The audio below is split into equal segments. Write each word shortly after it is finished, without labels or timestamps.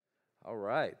All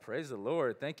right, praise the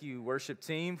Lord. Thank you, worship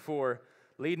team, for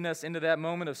leading us into that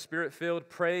moment of spirit-filled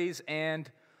praise and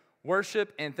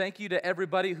worship. And thank you to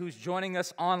everybody who's joining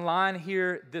us online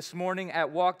here this morning at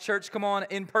Walk Church. Come on,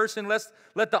 in person, let's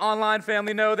let the online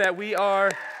family know that we are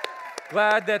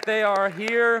glad that they are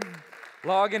here,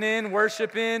 logging in,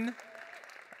 worshiping.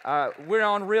 We're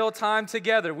on real time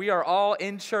together. We are all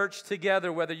in church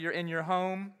together, whether you're in your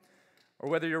home or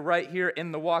whether you're right here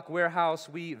in the Walk Warehouse.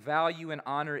 We value and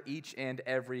honor each and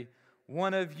every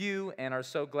one of you and are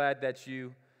so glad that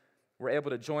you were able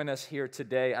to join us here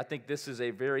today. I think this is a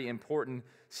very important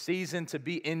season to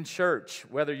be in church,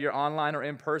 whether you're online or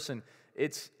in person.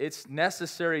 It's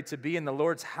necessary to be in the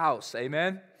Lord's house.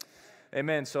 Amen?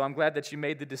 Amen. So I'm glad that you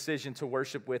made the decision to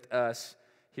worship with us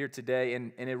here today.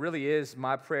 And it really is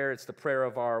my prayer. It's the prayer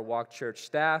of our Walk Church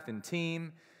staff and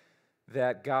team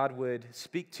that God would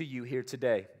speak to you here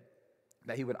today,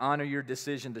 that He would honor your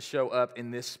decision to show up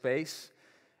in this space,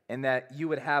 and that you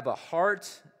would have a heart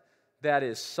that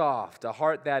is soft, a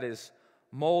heart that is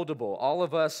moldable. All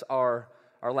of us are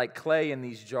like clay in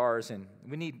these jars, and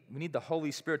we need the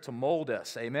Holy Spirit to mold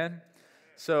us, amen?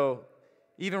 So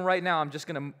even right now, I'm just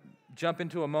going to jump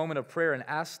into a moment of prayer and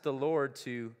ask the Lord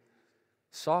to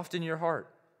soften your heart,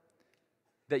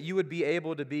 that you would be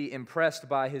able to be impressed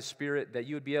by His Spirit, that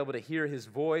you would be able to hear His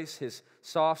voice, His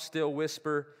soft, still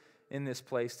whisper in this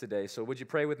place today. So would you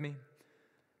pray with me?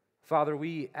 Father,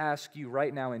 we ask you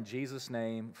right now in Jesus'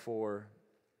 name for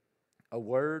a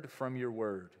word from your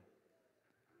word.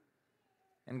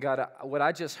 And God, what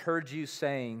I just heard you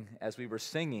saying as we were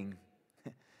singing,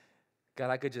 God,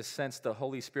 I could just sense the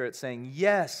Holy Spirit saying,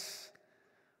 yes.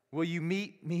 Will you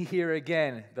meet me here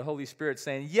again? The Holy Spirit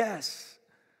saying, yes.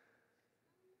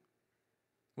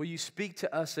 Will you speak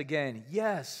to us again?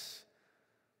 Yes.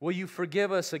 Will you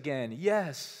forgive us again?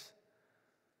 Yes.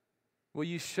 Will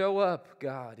you show up,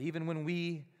 God, even when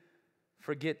we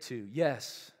forget to?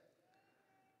 Yes.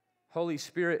 Holy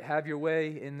Spirit, have your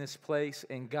way in this place,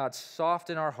 and God,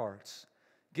 soften our hearts.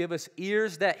 Give us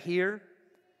ears that hear.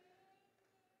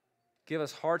 Give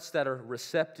us hearts that are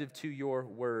receptive to your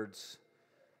words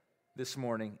this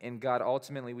morning. And God,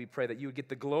 ultimately, we pray that you would get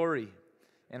the glory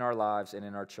in our lives and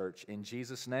in our church. In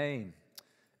Jesus' name,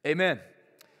 amen.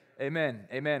 Amen.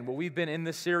 Amen. Well, we've been in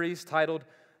this series titled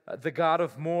The God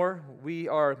of More. We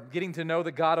are getting to know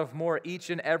the God of more each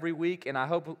and every week, and I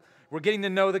hope we're getting to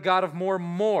know the God of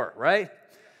more, right?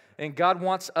 And God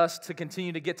wants us to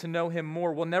continue to get to know Him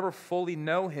more. We'll never fully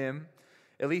know Him,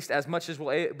 at least as much as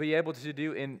we'll be able to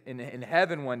do in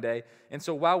heaven one day. And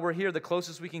so while we're here, the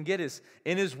closest we can get is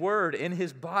in His Word, in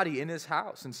His body, in His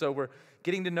house. And so we're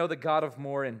getting to know the God of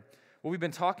more. And what we've been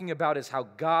talking about is how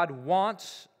God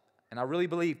wants, and I really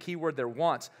believe, keyword there,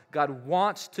 wants. God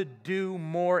wants to do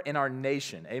more in our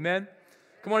nation. Amen?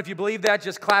 Come on, if you believe that,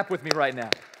 just clap with me right now.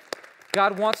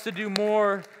 God wants to do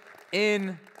more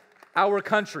in our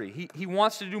country. He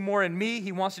wants to do more in me.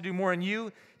 He wants to do more in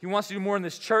you. He wants to do more in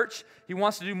this church. He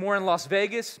wants to do more in Las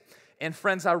Vegas. And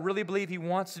friends, I really believe He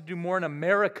wants to do more in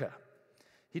America.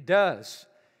 He does.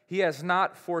 He has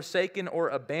not forsaken or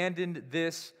abandoned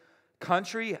this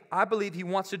country. I believe He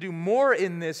wants to do more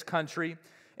in this country.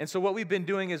 And so what we've been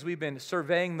doing is we've been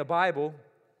surveying the Bible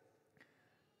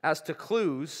as to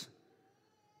clues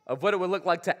of what it would look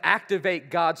like to activate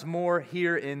God's more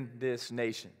here in this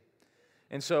nation.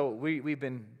 And so we've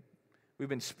been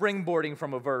springboarding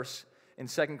from a verse in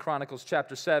 2 Chronicles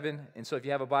chapter 7. And so if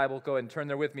you have a Bible, go ahead and turn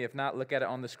there with me. If not, look at it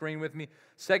on the screen with me.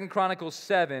 2 Chronicles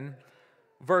 7,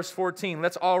 verse 14.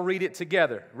 Let's all read it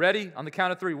together. Ready? On the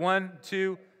count of three. 1,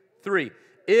 2, 3.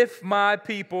 If my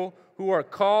people who are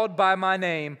called by my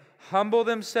name humble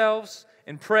themselves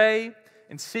and pray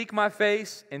and seek my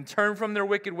face and turn from their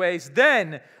wicked ways,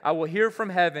 then I will hear from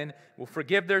heaven, will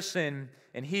forgive their sin,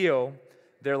 and heal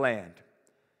their land.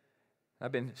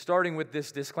 I've been starting with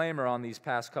this disclaimer on these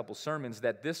past couple sermons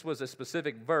that this was a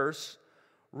specific verse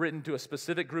written to a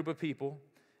specific group of people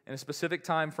in a specific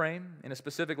time frame, in a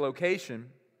specific location.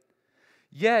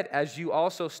 Yet, as you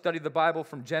also study the Bible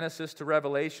from Genesis to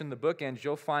Revelation, the bookends,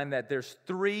 you'll find that there's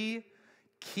three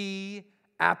key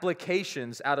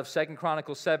applications out of 2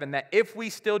 Chronicles 7 that if we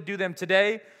still do them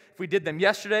today, if we did them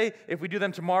yesterday, if we do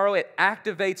them tomorrow, it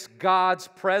activates God's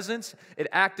presence,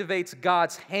 it activates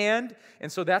God's hand.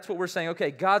 And so that's what we're saying.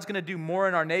 Okay, God's going to do more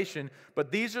in our nation,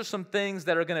 but these are some things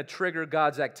that are going to trigger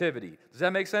God's activity. Does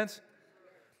that make sense?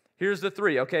 Here's the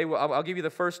three, okay? Well, I'll give you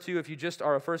the first two. If you just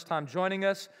are a first time joining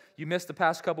us, you missed the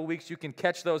past couple weeks, you can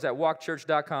catch those at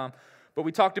walkchurch.com. But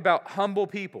we talked about humble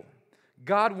people.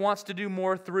 God wants to do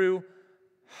more through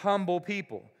humble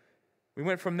people. We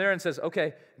went from there and says,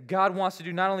 okay, God wants to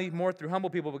do not only more through humble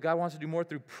people, but God wants to do more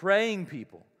through praying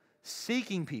people.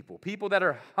 seeking people, people that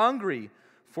are hungry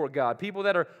for God, people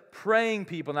that are praying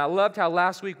people. And I loved how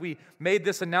last week we made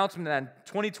this announcement that in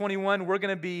 2021, we're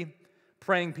going to be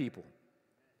praying people.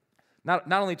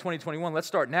 Not only 2021, let's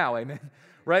start now, amen,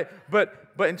 right? But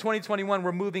in 2021,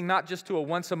 we're moving not just to a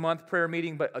once-a-month prayer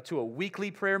meeting, but to a weekly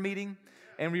prayer meeting.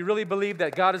 And we really believe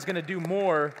that God is going to do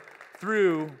more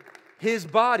through His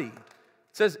body. It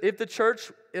says, if the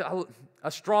church, a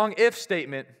strong if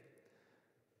statement,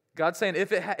 God's saying,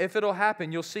 if it'll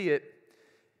happen, you'll see it.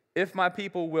 If my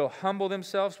people will humble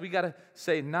themselves, we got to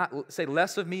say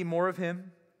less of me, more of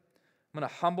Him. I'm going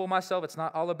to humble myself. It's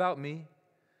not all about me.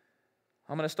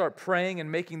 I'm going to start praying and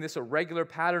making this a regular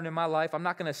pattern in my life. I'm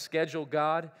not going to schedule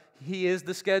God. He is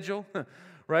the schedule,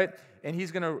 right? And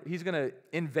He's going to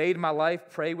invade my life,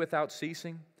 pray without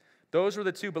ceasing. Those are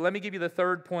the two, but let me give you the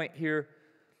third point here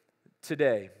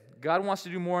today. God wants to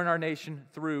do more in our nation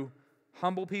through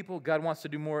humble people. God wants to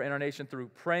do more in our nation through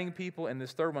praying people. And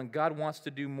this third one, God wants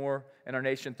to do more in our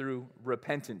nation through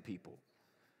repentant people.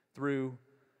 Through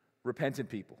repentant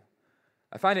people.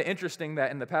 I find it interesting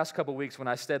that in the past couple weeks when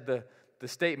I said the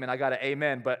statement, I got an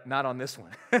amen, but not on this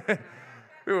one.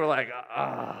 We were like,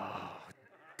 oh,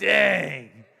 dang.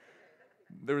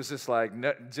 There was just like,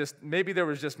 maybe there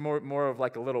was just more of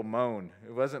like a little moan.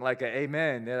 It wasn't like an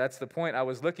amen. Yeah, that's the point I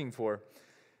was looking for.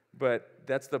 But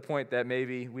that's the point that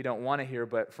maybe we don't want to hear,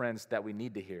 but friends, that we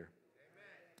need to hear.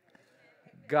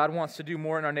 God wants to do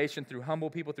more in our nation through humble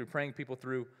people, through praying people,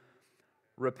 through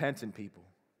repentant people.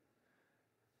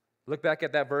 Look back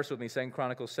at that verse with me, 2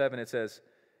 Chronicles 7. It says,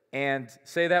 and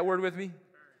say that word with me.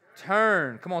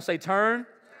 Turn. Come on, say turn.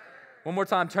 One more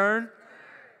time, turn.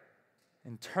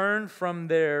 And turn from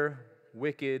their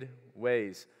wicked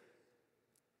ways.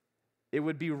 It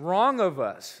would be wrong of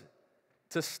us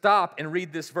to stop and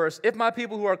read this verse. If my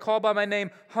people who are called by my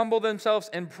name humble themselves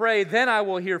and pray, then I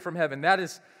will hear from heaven. That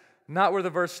is not where the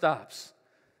verse stops.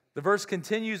 The verse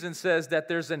continues and says that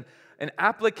there's an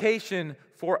application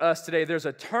for us today. There's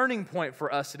a turning point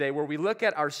for us today where we look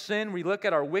at our sin, we look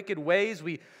at our wicked ways,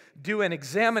 we do an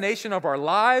examination of our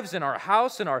lives and our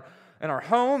house and our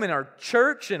home and our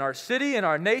church and our city and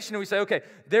our nation, and we say, okay,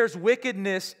 there's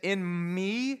wickedness in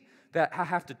me that I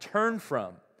have to turn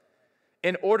from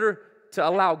in order to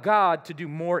allow God to do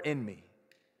more in me.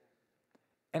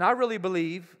 And I really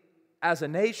believe as a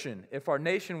nation, if our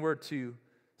nation were to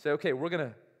say, okay, we're going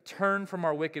to turn from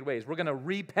our wicked ways, we're going to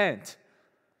repent,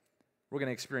 we're going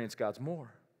to experience God's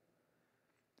more.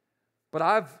 But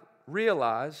I've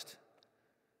realized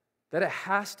that it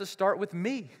has to start with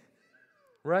me,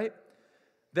 right?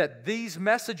 That these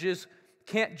messages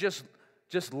can't just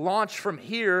launch from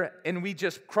here and we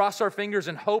just cross our fingers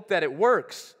and hope that it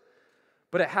works.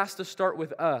 But it has to start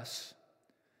with us.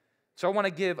 So I want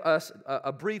to give us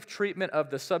a brief treatment of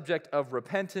the subject of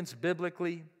repentance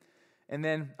biblically, and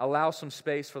then allow some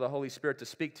space for the Holy Spirit to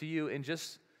speak to you and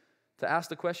just to ask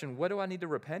the question, what do I need to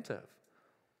repent of?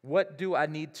 What do I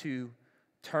need to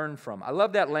turn from? I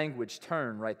love that language,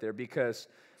 turn, right there, because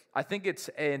I think it's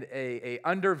a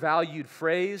undervalued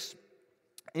phrase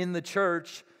in the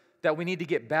church that we need to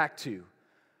get back to.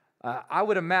 I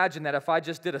would imagine that if I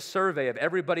just did a survey of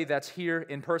everybody that's here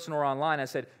in person or online, I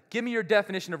said, give me your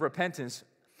definition of repentance,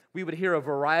 we would hear a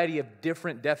variety of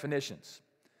different definitions.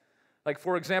 Like,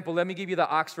 for example, let me give you the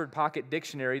Oxford Pocket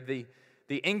Dictionary,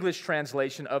 the English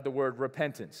translation of the word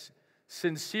repentance.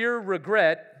 Sincere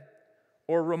regret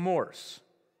or remorse.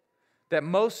 That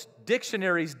most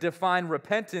dictionaries define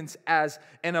repentance as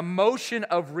an emotion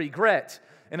of regret,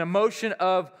 an emotion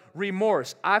of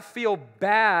remorse. I feel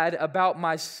bad about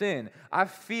my sin. I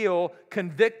feel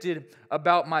convicted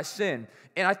about my sin.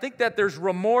 And I think that there's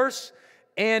remorse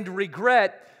and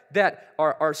regret that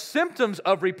are symptoms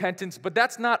of repentance, but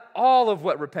that's not all of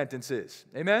what repentance is.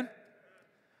 Amen?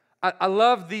 I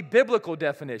love the biblical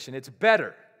definition. It's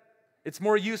better. It's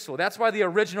more useful. That's why the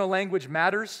original language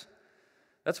matters.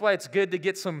 That's why it's good to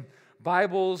get some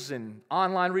Bibles and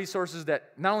online resources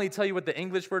that not only tell you what the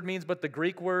English word means, but the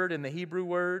Greek word and the Hebrew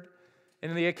word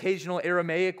and the occasional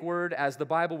Aramaic word, as the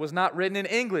Bible was not written in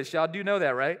English. Y'all do know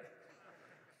that, right?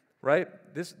 Right?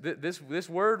 This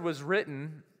word was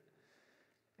written,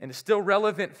 and it's still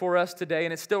relevant for us today,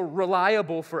 and it's still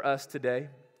reliable for us today,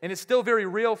 and it's still very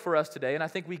real for us today, and I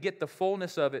think we get the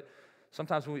fullness of it.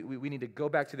 Sometimes we need to go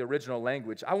back to the original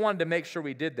language. I wanted to make sure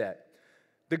we did that.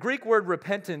 The Greek word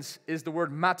repentance is the word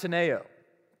mataneo.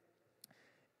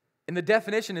 And the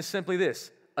definition is simply this: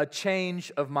 a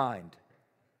change of mind.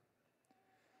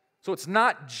 So it's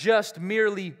not just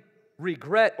merely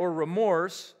regret or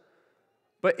remorse,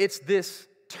 but it's this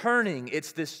turning,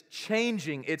 it's this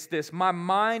changing, it's this, my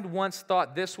mind once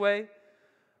thought this way,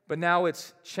 but now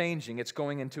it's changing. It's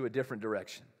going into a different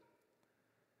direction.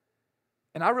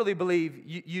 And I really believe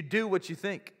you do what you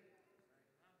think.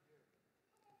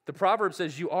 The proverb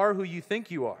says you are who you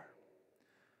think you are,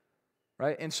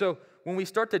 right? And so when we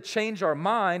start to change our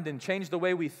mind and change the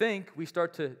way we think, we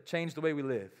start to change the way we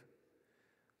live,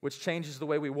 which changes the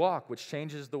way we walk, which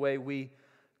changes the way we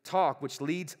talk, which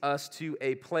leads us to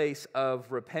a place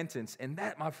of repentance. And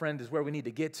that, my friend, is where we need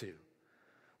to get to.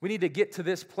 We need to get to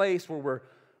this place where we're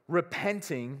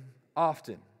repenting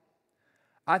often.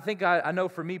 I think I know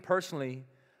for me personally,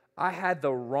 I had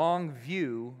the wrong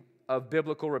view of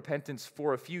biblical repentance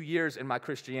for a few years in my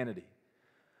Christianity.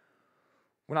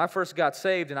 When I first got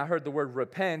saved and I heard the word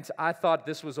repent, I thought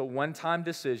this was a one-time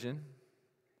decision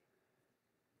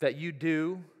that you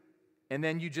do, and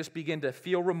then you just begin to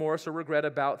feel remorse or regret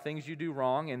about things you do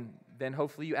wrong, and then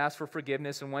hopefully you ask for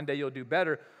forgiveness, and one day you'll do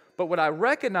better. But what I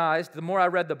recognized, the more I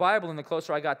read the Bible and the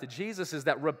closer I got to Jesus, is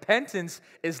that repentance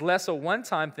is less a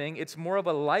one-time thing, it's more of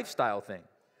a lifestyle thing.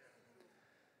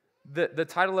 The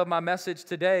title of my message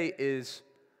today is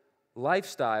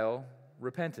Lifestyle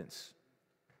Repentance.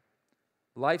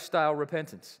 Lifestyle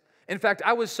repentance. In fact,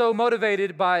 I was so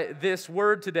motivated by this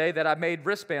word today that I made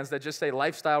wristbands that just say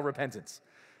lifestyle repentance.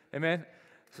 Amen.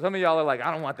 Some of y'all are like, I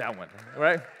don't want that one,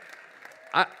 right?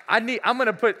 I'm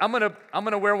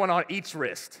gonna wear one on each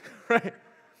wrist, right? It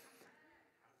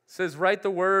says, write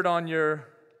the word on your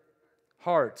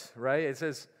heart, right? It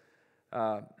says,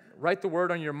 write the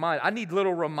word on your mind. I need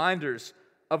little reminders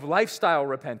of lifestyle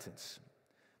repentance.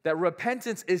 That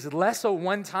repentance is less a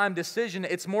one-time decision,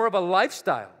 it's more of a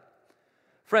lifestyle.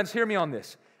 Friends, hear me on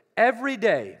this. Every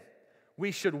day,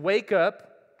 we should wake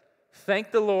up,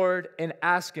 thank the Lord, and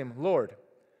ask Him, Lord,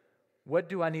 what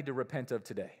do I need to repent of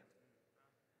today?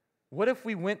 What if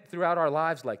we went throughout our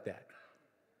lives like that?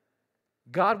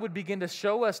 God would begin to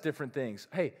show us different things.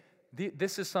 Hey,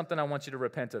 this is something I want you to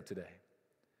repent of today.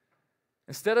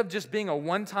 Instead of just being a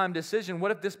one-time decision,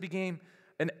 what if this became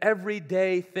an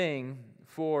everyday thing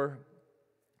for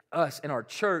us in our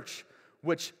church,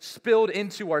 which spilled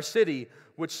into our city,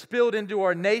 which spilled into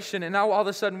our nation, and now all of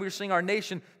a sudden we're seeing our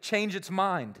nation change its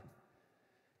mind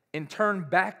and turn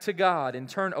back to God and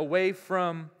turn away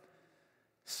from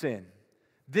sin.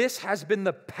 This has been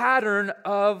the pattern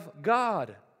of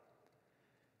God.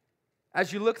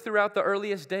 As you look throughout the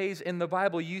earliest days in the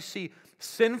Bible, you see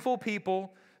sinful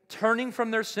people turning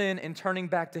from their sin and turning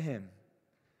back to Him.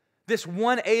 This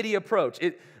 180 approach.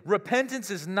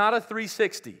 Repentance is not a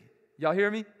 360. Y'all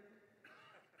hear me?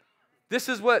 This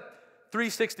is what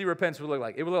 360 repentance would look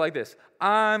like. It would look like this.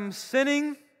 I'm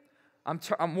sinning.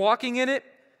 I'm walking in it.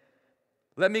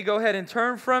 Let me go ahead and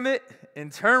turn from it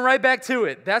and turn right back to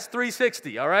it. That's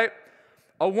 360, all right?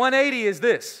 A 180 is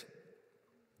this.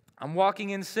 I'm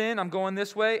walking in sin. I'm going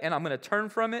this way, and I'm going to turn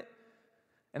from it,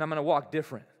 and I'm going to walk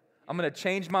different. I'm going to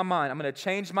change my mind. I'm going to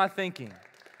change my thinking.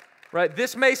 Right?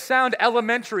 This may sound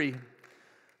elementary,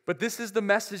 but this is the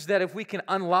message that if we can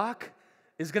unlock,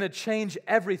 is going to change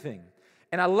everything.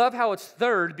 And I love how it's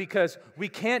third because we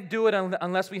can't do it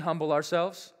unless we humble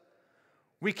ourselves.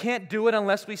 We can't do it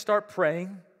unless we start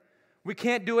praying. We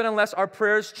can't do it unless our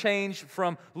prayers change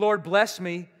from Lord bless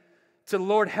me to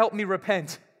Lord help me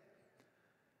repent.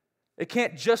 It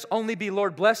can't just only be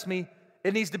Lord bless me.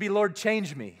 It needs to be Lord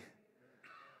change me.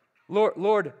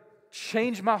 Lord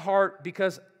change my heart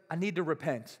because I need to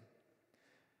repent.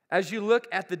 As you look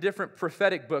at the different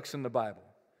prophetic books in the Bible,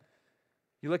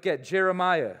 you look at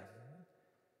Jeremiah,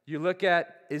 you look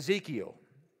at Ezekiel,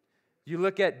 you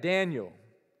look at Daniel,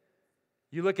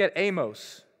 you look at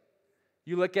Amos,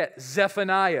 you look at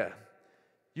Zephaniah,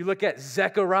 you look at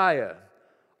Zechariah,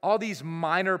 all these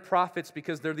minor prophets,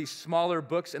 because they're these smaller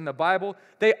books in the Bible,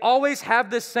 they always have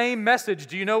the same message.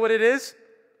 Do you know what it is?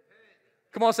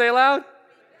 Come on, say it loud.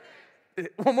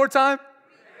 One more time.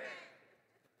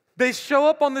 They show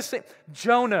up on the same.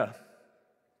 Jonah,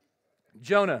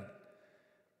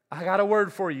 I got a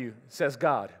word for you, says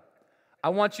God. I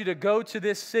want you to go to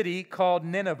this city called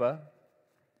Nineveh,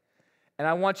 and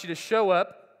I want you to show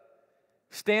up,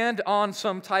 stand on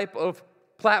some type of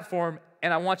platform,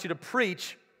 and I want you to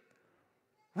preach,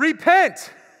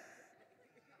 repent.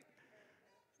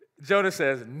 Jonah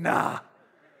says, nah.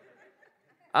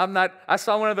 I'm not. I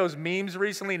saw one of those memes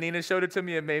recently. Nina showed it to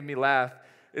me. It made me laugh.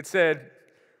 It said,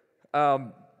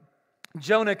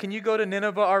 Jonah, can you go to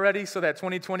Nineveh already so that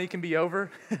 2020 can be over?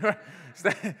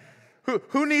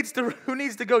 Who needs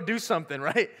to go do something,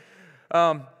 right?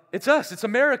 It's us. It's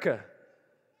America.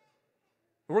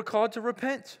 We're called to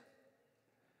repent.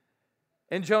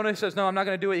 And Jonah says, no, I'm not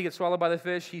going to do it. He gets swallowed by the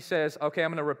fish. He says, okay,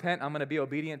 I'm going to repent. I'm going to be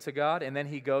obedient to God. And then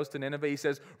he goes to Nineveh. He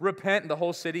says, repent. And the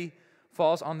whole city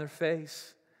falls on their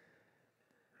face.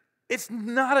 It's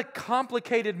not a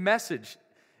complicated message.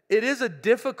 It is a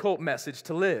difficult message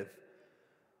to live.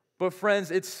 But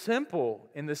friends, it's simple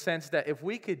in the sense that if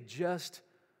we could just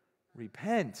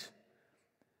repent,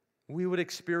 we would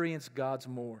experience God's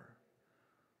more.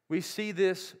 We see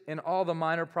this in all the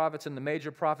minor prophets and the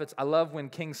major prophets. I love when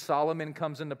King Solomon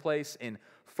comes into place in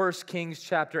 1 Kings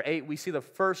chapter 8. We see the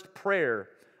first prayer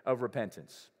of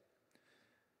repentance.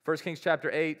 1 Kings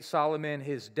chapter 8, Solomon,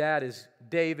 his dad is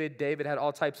David. David had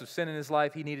all types of sin in his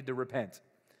life. He needed to repent.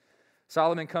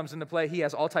 Solomon comes into play. He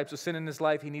has all types of sin in his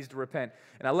life. He needs to repent.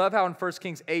 And I love how in 1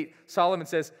 Kings 8, Solomon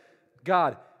says,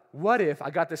 God, what if, I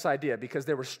got this idea, because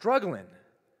they were struggling.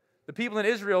 The people in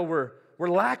Israel were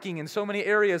lacking in so many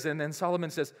areas. And then Solomon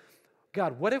says,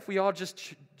 God, what if we all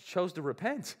just chose to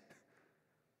repent?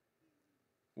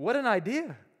 What an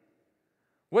idea.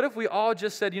 What if we all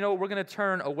just said, you know what, we're going to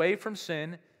turn away from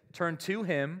sin, turn to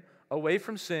Him, away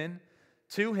from sin,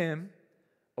 to Him,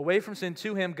 away from sin,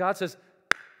 to Him. God says,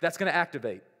 that's going to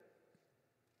activate.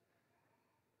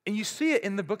 And you see it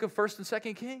in the book of 1st and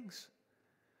 2nd Kings.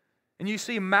 And you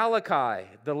see Malachi,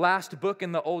 the last book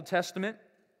in the Old Testament,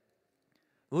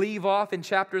 leave off in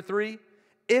chapter 3.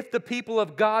 If the people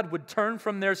of God would turn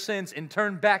from their sins and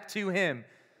turn back to Him.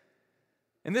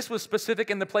 And this was specific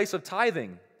in the place of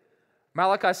tithing.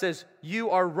 Malachi says, you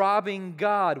are robbing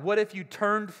God. What if you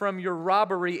turned from your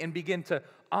robbery and begin to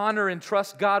honor and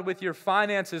trust God with your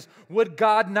finances? Would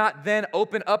God not then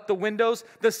open up the windows?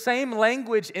 The same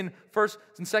language in 1st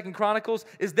and 2nd Chronicles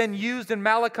is then used in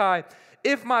Malachi.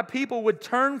 If my people would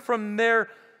turn from their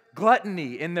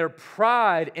gluttony, in their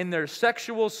pride, in their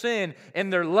sexual sin, in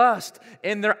their lust,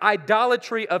 in their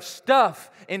idolatry of stuff,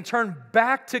 and turn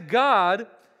back to God,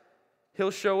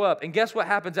 He'll show up. And guess what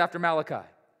happens after Malachi?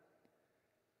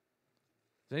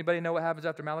 Does anybody know what happens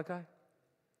after Malachi?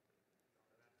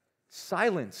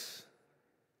 Silence.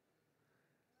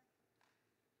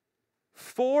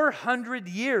 400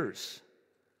 years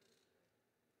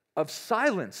of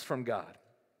silence from God.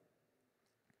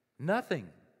 Nothing.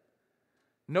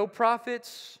 No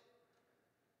prophets.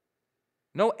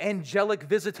 No angelic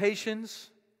visitations.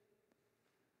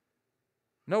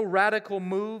 No radical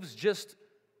moves, just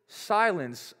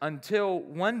silence until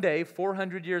one day,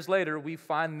 400 years later, we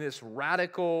find this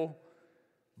radical,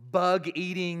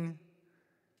 bug-eating,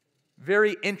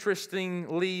 very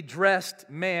interestingly dressed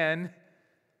man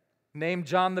named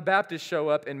John the Baptist show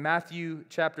up in Matthew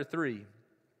chapter 3.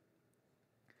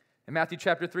 In Matthew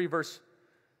chapter 3, verse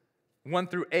 1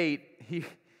 through 8,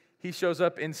 he shows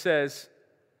up and says,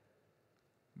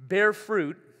 bear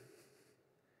fruit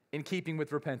in keeping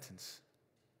with repentance.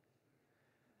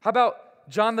 How about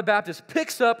John the Baptist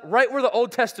picks up right where the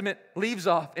Old Testament leaves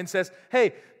off and says,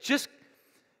 hey,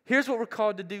 here's what we're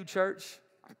called to do, church.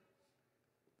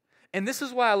 And this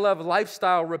is why I love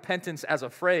lifestyle repentance as a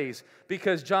phrase,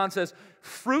 because John says,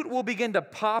 fruit will begin to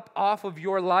pop off of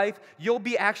your life. You'll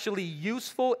be actually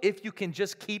useful if you can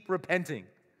just keep repenting.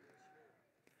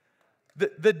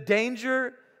 The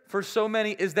danger for so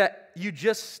many is that you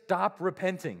just stop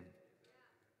repenting.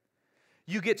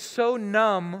 You get so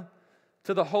numb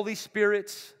to the Holy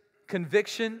Spirit's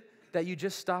conviction that you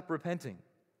just stop repenting.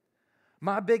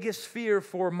 My biggest fear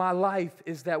for my life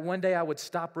is that one day I would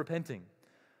stop repenting.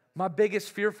 My biggest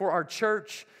fear for our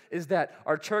church is that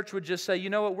our church would just say,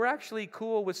 you know what, we're actually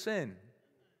cool with sin.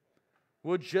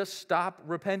 We'll just stop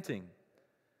repenting.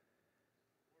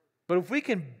 But if we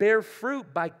can bear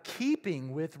fruit by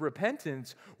keeping with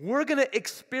repentance, we're going to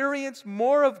experience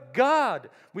more of God.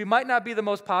 We might not be the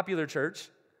most popular church,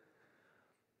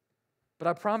 but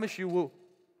I promise you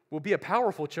we'll be a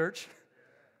powerful church.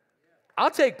 I'll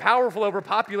take powerful over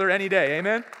popular any day,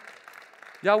 amen?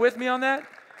 Y'all with me on that?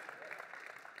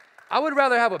 I would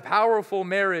rather have a powerful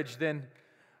marriage than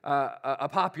a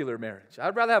popular marriage.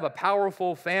 I'd rather have a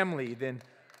powerful family than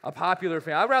a popular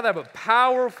family. I'd rather have a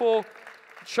powerful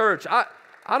church. I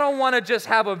don't want to just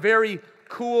have a very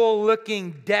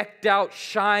cool-looking, decked-out,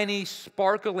 shiny,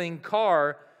 sparkling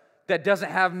car that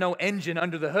doesn't have no engine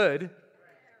under the hood.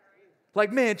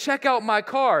 Like, man, check out my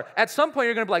car. At some point,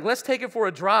 you're going to be like, let's take it for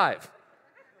a drive.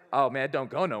 Oh, man, don't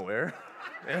go nowhere.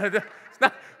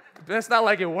 That's not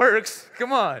like it works.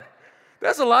 Come on.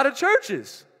 That's a lot of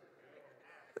churches.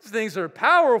 These things are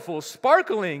powerful,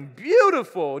 sparkling,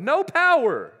 beautiful, no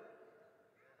power.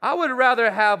 I would rather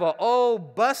have an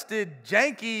old, busted,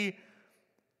 janky,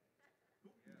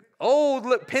 old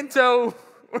Pinto,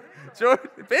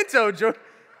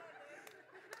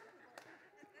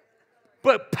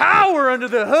 but power under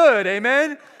the hood,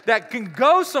 amen, that can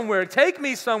go somewhere, take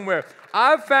me somewhere.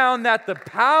 I've found that the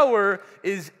power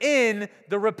is in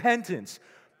the repentance.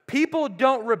 People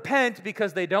don't repent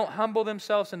because they don't humble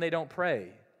themselves and they don't pray.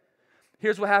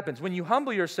 here's what happens. When you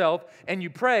humble yourself and you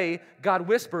pray, God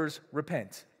whispers,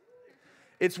 repent.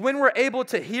 It's when we're able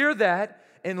to hear that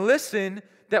and listen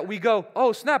that we go,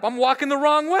 oh, snap, I'm walking the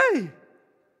wrong way.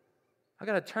 I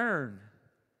got to turn.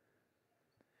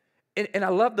 And I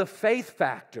love the faith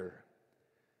factor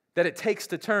that it takes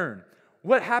to turn.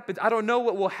 What happens? I don't know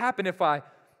what will happen if I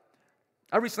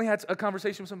recently had a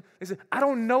conversation with someone. They said, I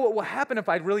don't know what will happen if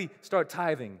I really start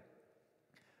tithing.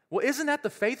 Well, isn't that the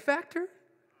faith factor?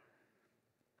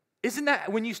 Isn't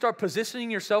that when you start positioning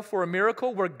yourself for a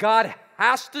miracle where God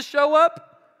has to show up?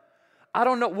 I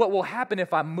don't know what will happen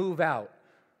if I move out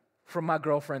from my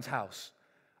girlfriend's house.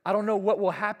 I don't know what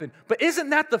will happen. But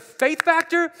isn't that the faith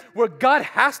factor where God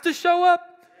has to show up?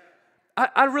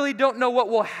 I really don't know what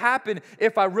will happen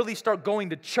if I really start going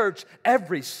to church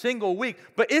every single week.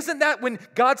 But isn't that when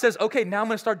God says, okay, now I'm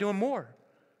going to start doing more?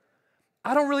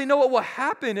 I don't really know what will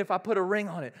happen if I put a ring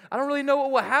on it. I don't really know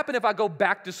what will happen if I go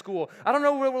back to school. I don't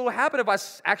know what will happen if I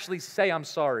actually say I'm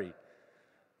sorry.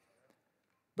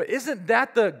 But isn't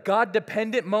that the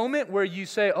God-dependent moment where you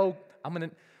say, oh,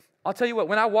 I'll tell you what,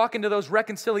 when I walk into those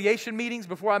reconciliation meetings,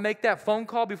 before I make that phone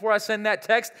call, before I send that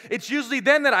text, it's usually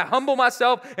then that I humble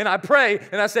myself and I pray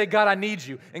and I say, God, I need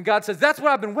you. And God says, that's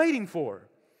what I've been waiting for.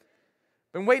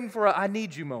 Been waiting for a I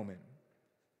need you moment.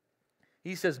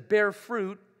 He says, bear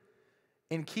fruit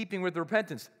in keeping with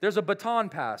repentance. There's a baton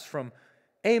pass from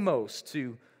Amos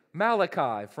to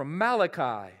Malachi, from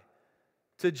Malachi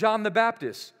to John the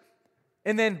Baptist.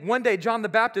 And then one day, John the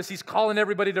Baptist, he's calling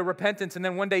everybody to repentance. And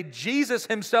then one day, Jesus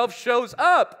himself shows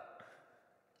up.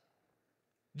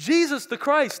 Jesus the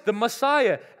Christ, the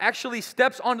Messiah, actually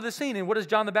steps onto the scene. And what does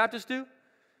John the Baptist do?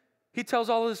 He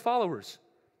tells all of his followers,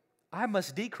 I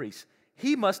must decrease.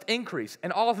 He must increase.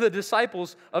 And all of the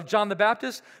disciples of John the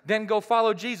Baptist then go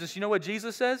follow Jesus. You know what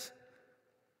Jesus says?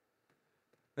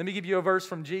 Let me give you a verse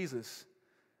from Jesus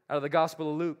out of the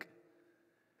Gospel of Luke.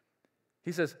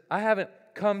 He says, I haven't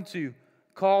come to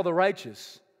call the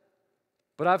righteous,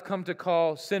 but I've come to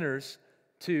call sinners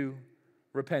to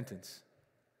repentance.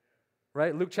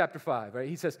 Right? Luke chapter 5, right?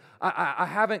 He says, I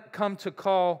haven't come to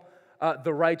call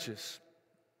the righteous,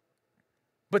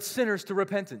 but sinners to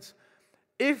repentance.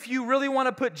 If you really want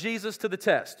to put Jesus to the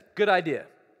test, good idea.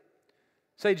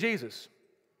 Say, Jesus,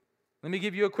 let me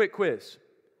give you a quick quiz.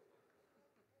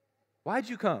 Why'd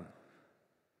you come?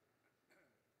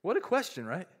 What a question,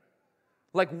 right?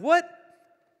 Like, what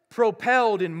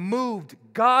propelled and moved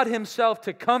God himself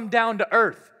to come down to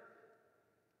earth?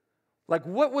 Like,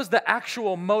 what was the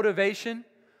actual motivation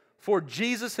for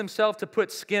Jesus himself to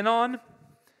put skin on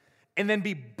and then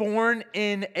be born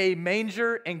in a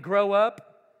manger and grow up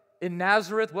in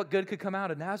Nazareth? What good could come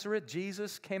out of Nazareth?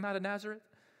 Jesus came out of Nazareth.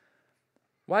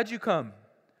 Why'd you come?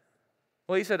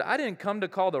 Well, he said, I didn't come to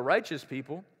call the righteous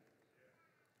people.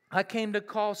 I came to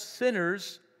call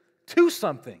sinners to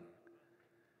something.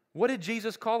 What did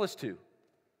Jesus call us to?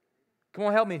 Come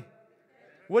on, help me.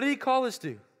 What did he call us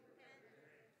to?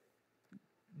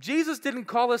 Jesus didn't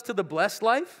call us to the blessed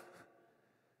life.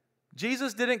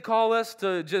 Jesus didn't call us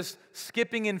to just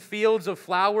skipping in fields of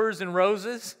flowers and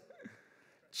roses.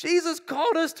 Jesus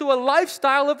called us to a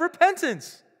lifestyle of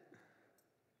repentance.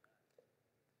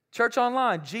 Church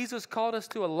Online, Jesus called us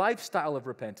to a lifestyle of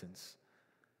repentance.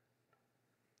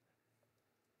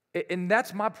 And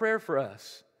that's my prayer for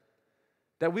us.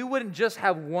 That we wouldn't just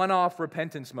have one-off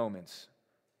repentance moments.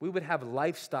 We would have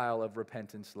lifestyle of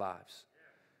repentance lives.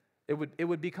 It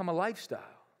would become a lifestyle.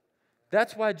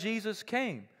 That's why Jesus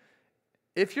came.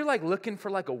 If you're like looking for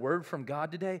like a word from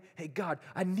God today, hey God,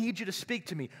 I need you to speak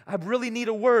to me. I really need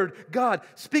a word. God,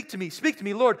 speak to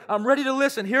me, Lord. I'm ready to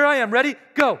listen. Here I am, ready?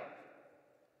 Go.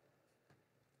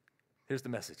 Here's the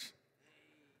message.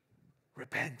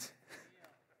 Repent.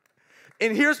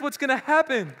 And here's what's going to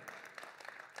happen.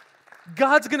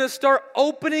 God's going to start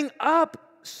opening up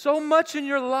so much in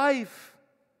your life.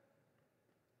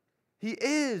 He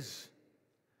is.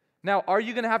 Now, are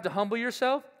you going to have to humble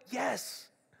yourself? Yes.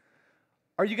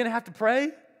 Are you going to have to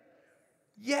pray?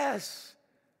 Yes.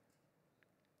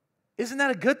 Isn't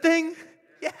that a good thing?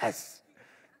 Yes.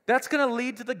 That's going to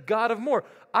lead to the God of more.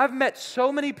 I've met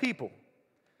so many people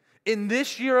in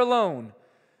this year alone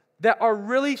that are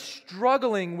really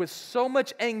struggling with so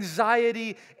much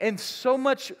anxiety and so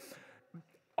much,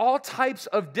 all types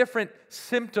of different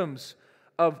symptoms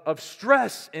of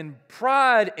stress and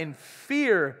pride and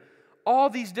fear, all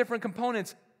these different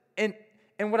components. And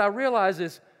what I realize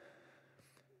is,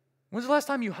 when's the last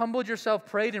time you humbled yourself,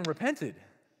 prayed, and repented?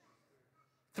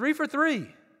 3 for 3.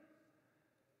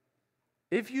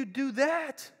 If you do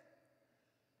that,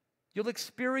 you'll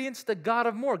experience the God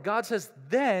of more. God says,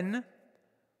 then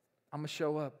I'm going to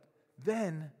show up.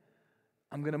 Then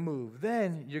I'm going to move.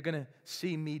 Then you're going to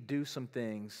see me do some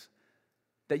things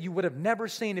that you would have never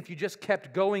seen if you just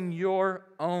kept going your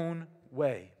own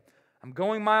way. I'm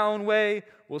going my own way.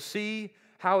 We'll see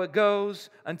how it goes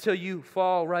until you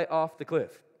fall right off the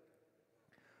cliff.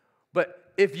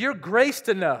 But if you're graced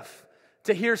enough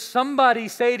to hear somebody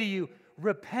say to you,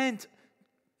 repent,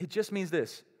 it just means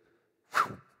this.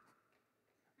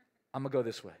 I'm going to go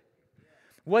this way.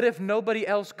 What if nobody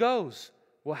else goes?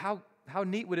 Well, how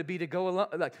neat would it be to go alone?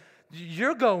 Like,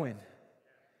 you're going.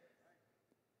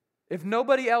 If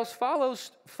nobody else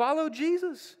follows, follow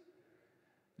Jesus.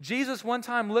 Jesus one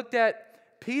time looked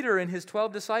at Peter and his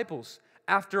 12 disciples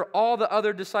after all the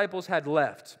other disciples had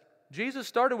left. Jesus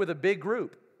started with a big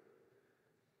group.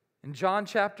 In John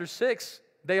chapter 6,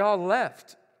 they all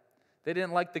left. They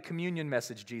didn't like the communion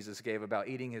message Jesus gave about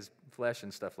eating his flesh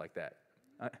and stuff like that.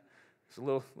 It's a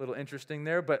little interesting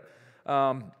there, but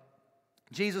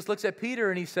Jesus looks at Peter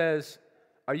and he says,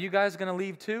 are you guys going to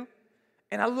leave too?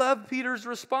 And I love Peter's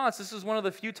response. This is one of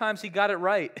the few times he got it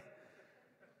right.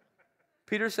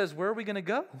 Peter says, where are we going to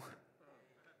go?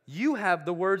 You have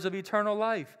the words of eternal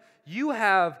life. You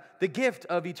have the gift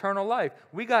of eternal life.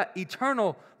 We got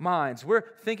eternal minds. We're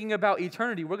thinking about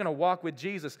eternity. We're going to walk with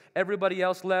Jesus. Everybody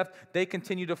else left. They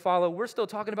continue to follow. We're still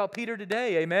talking about Peter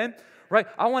today. Amen? Right?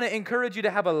 I want to encourage you to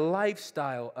have a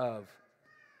lifestyle of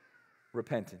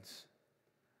repentance.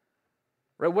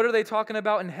 Right? What are they talking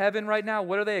about in heaven right now?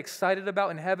 What are they excited about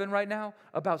in heaven right now?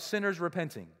 About sinners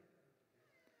repenting.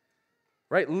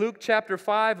 Right? Luke chapter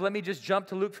 5, let me just jump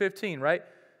to Luke 15, right?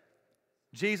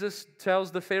 Jesus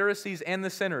tells the Pharisees and the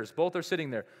sinners, both are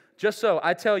sitting there, just so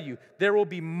I tell you, there will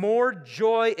be more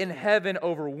joy in heaven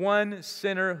over one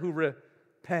sinner who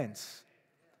repents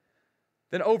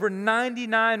than over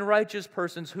 99 righteous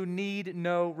persons who need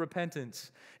no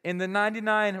repentance. And the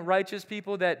 99 righteous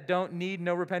people that don't need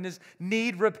no repentance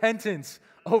need repentance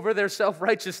over their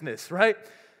self-righteousness, right?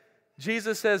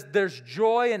 Jesus says there's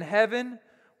joy in heaven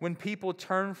when people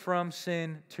turn from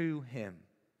sin to Him.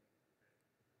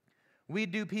 We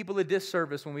do people a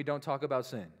disservice when we don't talk about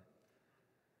sin.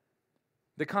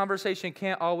 The conversation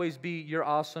can't always be, you're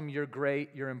awesome, you're great,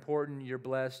 you're important, you're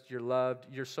blessed, you're loved,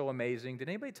 you're so amazing. Did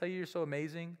anybody tell you you're so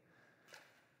amazing?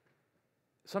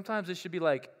 Sometimes it should be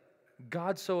like,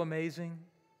 God's so amazing,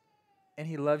 and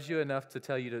He loves you enough to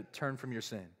tell you to turn from your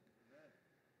sin.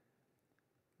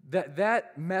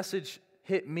 That message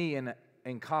hit me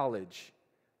in college.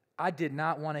 I did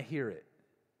not want to hear it,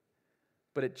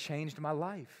 but it changed my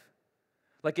life.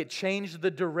 Like it changed the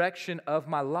direction of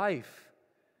my life.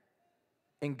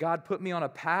 And God put me on a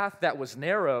path that was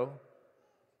narrow,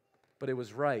 but it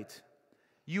was right.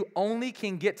 You only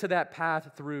can get to that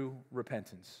path through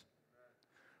repentance.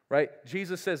 Right?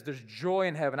 Jesus says there's joy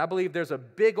in heaven. I believe there's a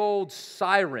big old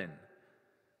siren,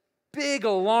 big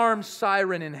alarm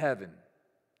siren in heaven.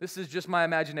 This is just my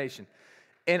imagination.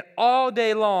 And all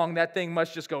day long, that thing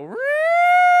must just go,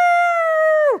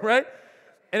 right?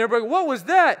 And everybody, what was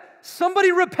that?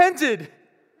 Somebody repented.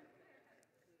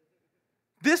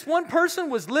 This one person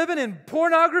was living in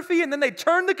pornography, and then they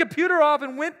turned the computer off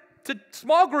and went to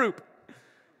small group.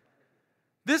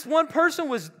 This one person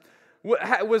was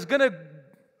going to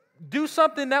do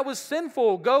something that was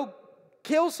sinful, go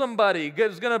kill somebody,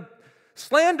 was going to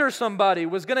slander somebody,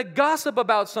 was going to gossip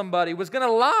about somebody, was going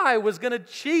to lie, was going to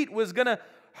cheat, was going to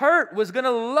hurt, was going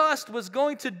to lust, was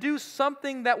going to do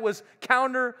something that was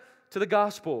counter to the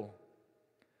gospel.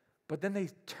 But then they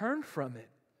turned from it,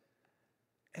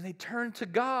 and they turned to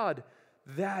God.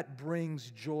 That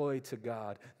brings joy to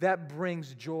God. That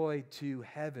brings joy to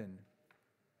heaven.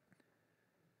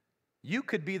 You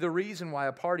could be the reason why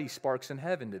a party sparks in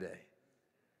heaven today.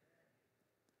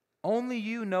 Only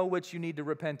you know what you need to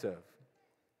repent of.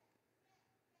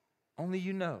 Only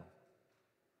you know.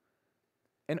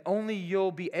 And only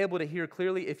you'll be able to hear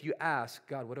clearly if you ask,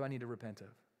 God, what do I need to repent of?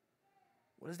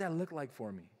 What does that look like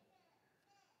for me?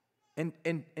 And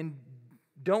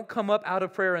don't come up out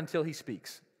of prayer until He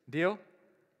speaks. Deal?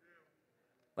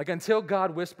 Like until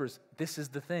God whispers, this is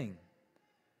the thing.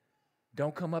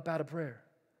 Don't come up out of prayer.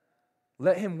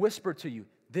 Let Him whisper to you,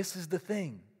 this is the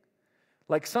thing.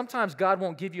 Like sometimes God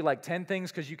won't give you like 10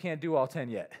 things because you can't do all 10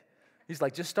 yet. He's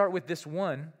like, just start with this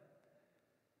one,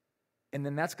 and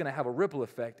then that's going to have a ripple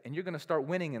effect, and you're going to start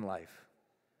winning in life.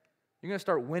 You're going to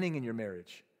start winning in your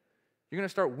marriage. You're going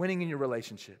to start winning in your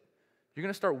relationship. You're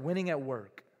going to start winning at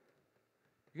work.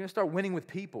 You're going to start winning with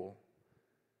people.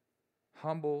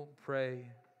 Humble, pray,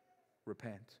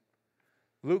 repent.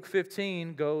 Luke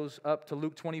 15 goes up to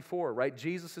Luke 24, right?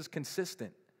 Jesus is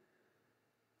consistent.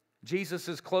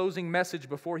 Jesus' closing message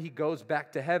before he goes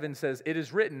back to heaven says, "It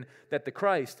is written that the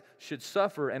Christ should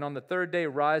suffer and on the third day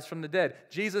rise from the dead."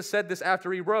 Jesus said this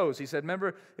after he rose. He said,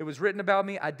 remember, it was written about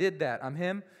me. I did that. I'm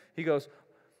him. He goes,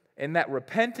 and that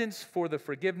repentance for the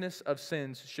forgiveness of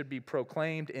sins should be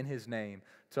proclaimed in his name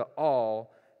to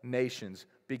all nations.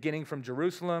 Beginning from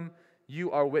Jerusalem,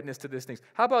 you are witness to these things.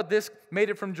 How about this? Made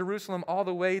it from Jerusalem all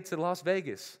the way to Las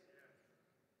Vegas.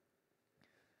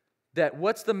 That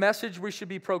what's the message we should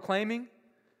be proclaiming?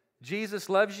 Jesus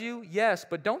loves you, yes,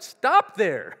 but don't stop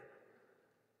there.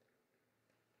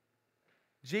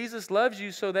 Jesus loves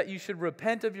you so that you should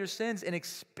repent of your sins and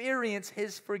experience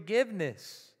his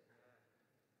forgiveness.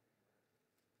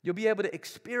 You'll be able to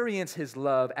experience his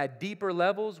love at deeper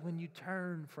levels when you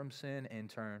turn from sin and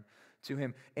turn to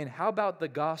him. And how about the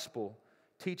gospel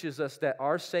teaches us that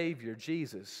our Savior,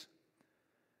 Jesus,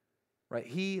 right,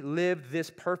 he lived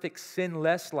this perfect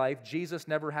sinless life. Jesus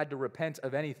never had to repent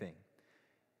of anything.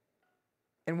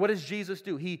 And what does Jesus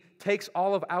do? He takes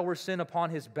all of our sin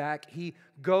upon his back. He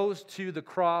goes to the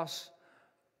cross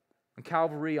on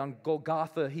Calvary, on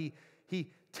Golgotha. He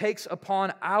takes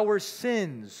upon our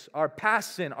sins, our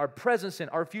past sin, our present sin,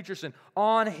 our future sin,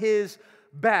 on his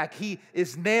back. He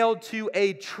is nailed to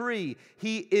a tree.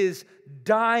 He is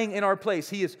dying in our place.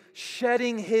 He is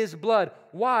shedding his blood.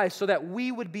 Why? So that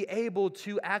we would be able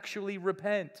to actually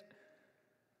repent.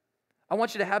 I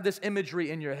want you to have this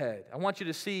imagery in your head. I want you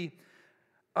to see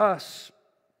us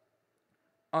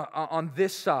on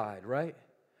this side, right?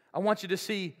 I want you to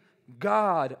see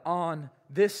God on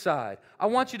this side. I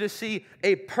want you to see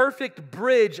a perfect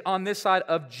bridge on this side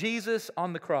of Jesus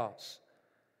on the cross.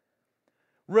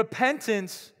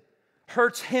 Repentance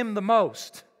hurts him the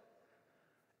most.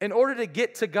 In order to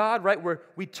get to God, right, where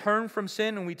we turn from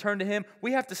sin and we turn to him,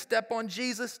 we have to step on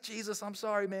Jesus. Jesus, I'm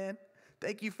sorry, man.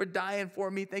 Thank you for dying for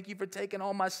me. Thank you for taking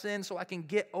all my sins so I can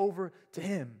get over to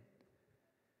him.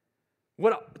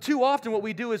 Too often what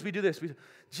we do is we do this.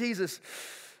 Jesus,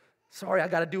 sorry, I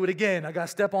got to do it again. I got to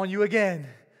step on you again.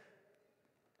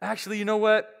 Actually, you know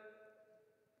what?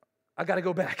 I got to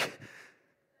go back.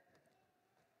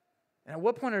 And at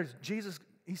what point is Jesus,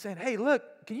 he's saying, hey, look,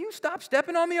 can you stop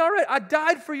stepping on me already? I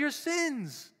died for your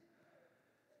sins.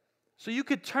 So you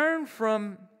could turn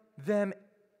from them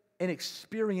and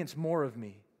experience more of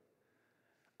me.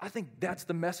 I think that's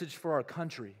the message for our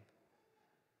country.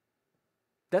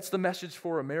 That's the message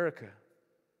for America.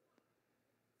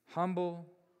 Humble,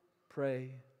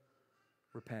 pray,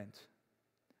 repent.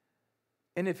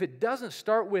 And if it doesn't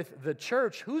start with the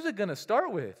church, who's it going to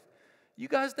start with? You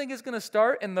guys think it's going to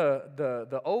start in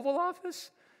the Oval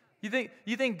Office? You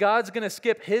think God's going to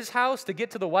skip his house to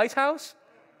get to the White House?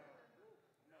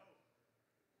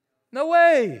 No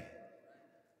way.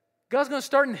 God's going to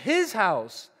start in his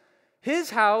house. His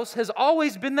house has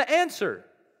always been the answer.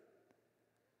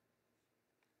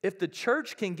 If the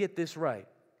church can get this right,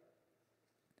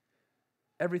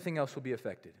 everything else will be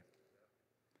affected.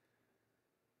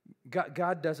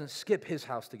 God doesn't skip his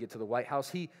house to get to the White House.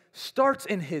 He starts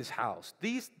in his house.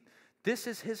 This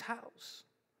is his house.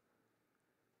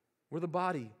 We're the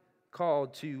body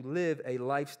called to live a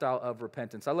lifestyle of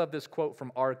repentance. I love this quote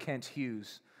from R. Kent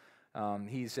Hughes.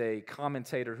 He's a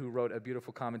commentator who wrote a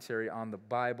beautiful commentary on the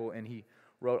Bible, and he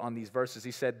wrote on these verses.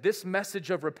 He said, "This message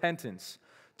of repentance,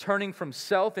 turning from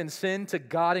self and sin to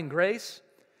God and grace,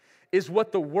 is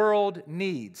what the world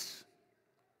needs."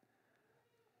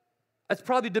 That's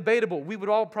probably debatable. We would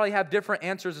all probably have different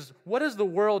answers. What does the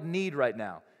world need right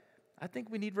now? I think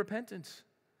we need repentance.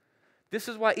 This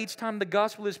is why each time the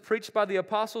gospel is preached by the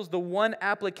apostles, the one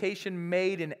application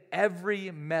made in every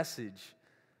message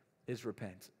is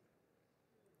repent.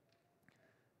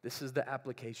 This is the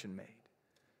application made.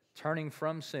 Turning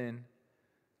from sin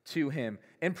to him.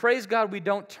 And praise God, we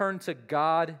don't turn to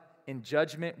God in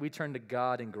judgment. We turn to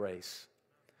God in grace.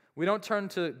 We don't turn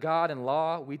to God in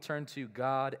law. We turn to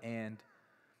God and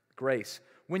grace.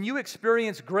 When you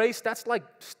experience grace, that's like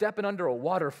stepping under a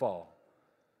waterfall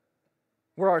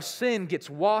where our sin gets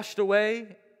washed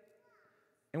away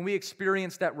and we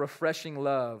experience that refreshing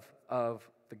love of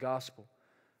the gospel.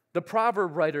 The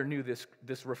proverb writer knew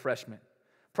this refreshment.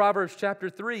 Proverbs chapter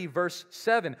 3, verse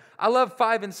 7. I love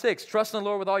 5 and 6. Trust in the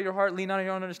Lord with all your heart, lean not on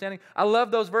your own understanding. I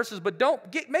love those verses, but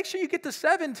make sure you get to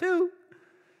 7 too.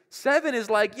 7 is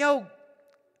like, yo,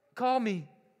 call me.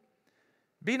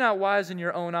 Be not wise in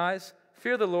your own eyes.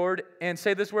 Fear the Lord, and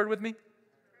say this word with me.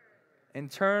 And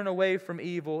turn away from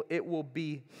evil. It will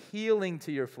be healing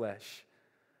to your flesh,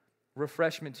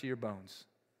 refreshment to your bones.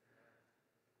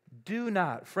 Do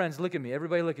not, friends, look at me.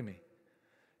 Everybody look at me.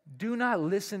 Do not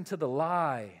listen to the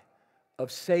lie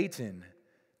of Satan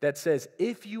that says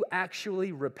if you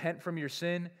actually repent from your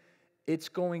sin, it's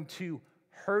going to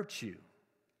hurt you.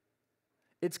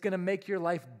 It's going to make your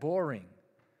life boring.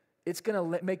 It's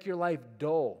going to make your life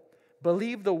dull.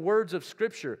 Believe the words of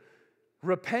Scripture.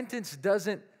 Repentance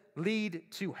doesn't lead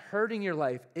to hurting your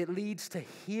life. It leads to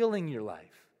healing your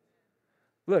life.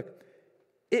 Look,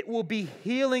 it will be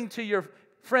healing to your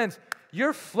friends.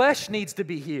 Your flesh needs to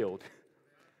be healed.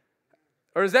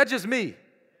 Or is that just me?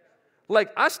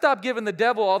 Like, I stopped giving the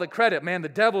devil all the credit, man. The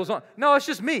devil's on. No, it's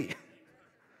just me.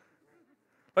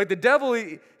 Like the devil,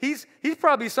 he's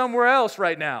probably somewhere else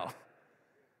right now.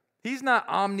 He's not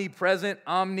omnipresent,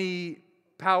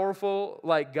 omnipowerful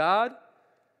like God,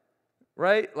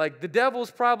 right? Like the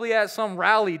devil's probably at some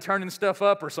rally turning stuff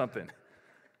up or something,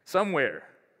 somewhere.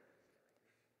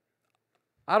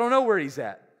 I don't know where he's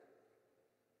at.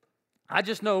 I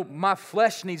just know my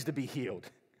flesh needs to be healed.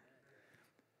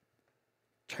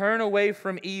 Turn away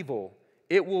from evil.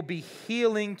 It will be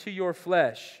healing to your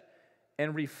flesh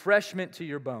and refreshment to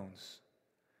your bones.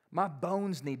 My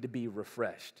bones need to be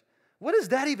refreshed. What does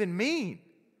that even mean?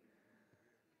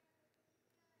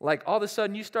 Like all of a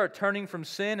sudden you start turning from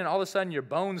sin and all of a sudden your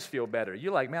bones feel better.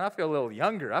 You're like, man, I feel a little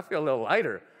younger. I feel a little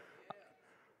lighter.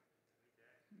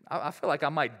 I feel like I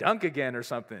might dunk again or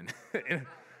something.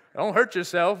 Don't hurt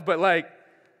yourself, but like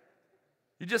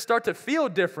you just start to feel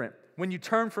different when you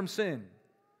turn from sin.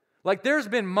 Like there's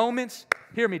been moments,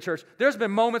 hear me, church. There's been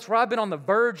moments where I've been on the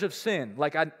verge of sin,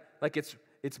 like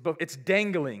it's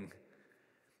dangling.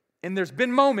 And there's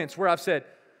been moments where I've said,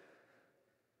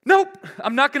 nope,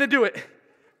 I'm not going to do it.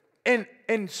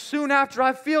 And soon after,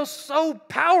 I feel so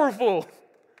powerful.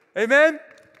 Amen?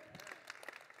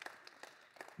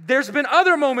 There's been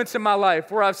other moments in my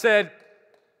life where I've said,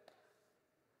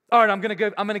 all right, I'm going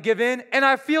to give in, and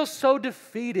I feel so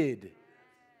defeated.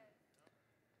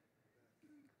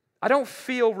 I don't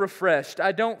feel refreshed.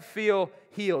 I don't feel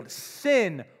healed.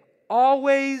 Sin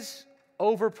always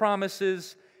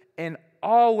overpromises and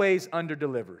always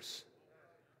underdelivers.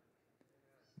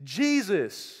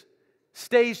 Jesus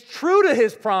stays true to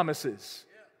his promises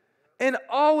and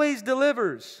always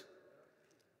delivers.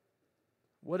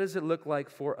 What does it look like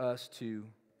for us to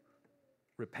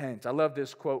repent? I love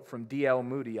this quote from D.L.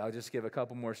 Moody. I'll just give a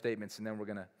couple more statements and then we're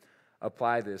going to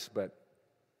apply this. But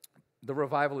the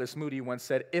revivalist Moody once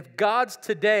said, if God's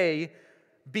today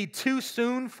be too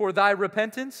soon for thy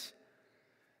repentance,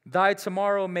 thy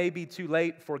tomorrow may be too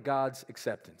late for God's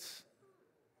acceptance.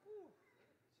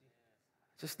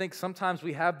 Just think sometimes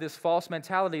we have this false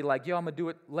mentality like, yo, I'm going to do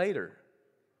it later.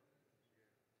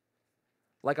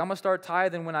 Like, I'm going to start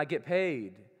tithing when I get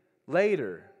paid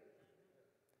later.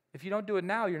 If you don't do it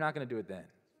now, you're not going to do it then.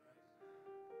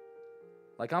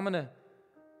 Like, I'm going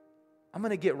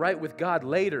to get right with God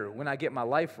later when I get my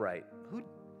life right.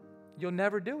 You'll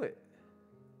never do it.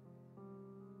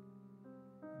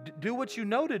 Do what you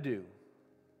know to do.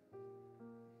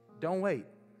 Don't wait.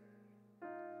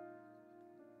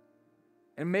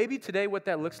 And maybe today what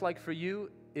that looks like for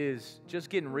you is just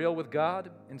getting real with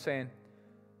God and saying,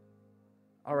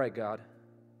 all right, God,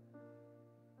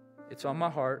 it's on my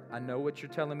heart. I know what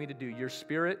you're telling me to do. Your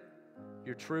spirit,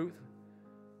 your truth.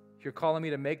 You're calling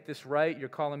me to make this right. You're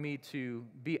calling me to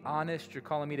be honest. You're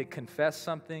calling me to confess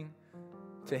something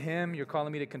to Him. You're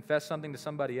calling me to confess something to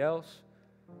somebody else.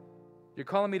 You're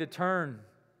calling me to turn.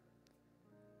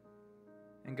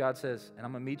 And God says, and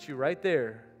I'm going to meet you right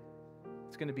there.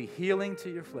 It's going to be healing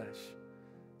to your flesh.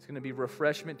 It's going to be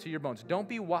refreshment to your bones. Don't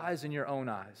be wise in your own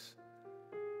eyes.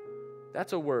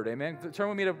 That's a word, amen? Turn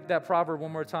with me to that proverb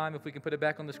one more time, if we can put it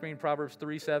back on the screen, Proverbs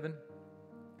 3:7.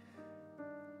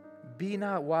 Be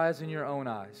not wise in your own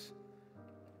eyes.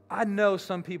 I know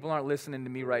some people aren't listening to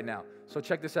me right now, so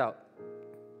check this out.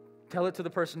 Tell it to the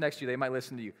person next to you. They might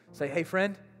listen to you. Say, hey,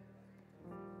 friend,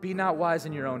 be not wise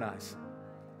in your own eyes.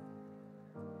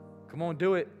 Come on,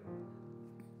 do it.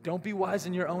 Don't be wise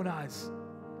in your own eyes.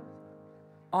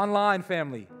 Online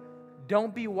family,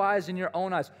 don't be wise in your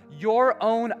own eyes. Your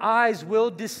own eyes will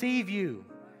deceive you.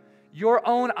 Your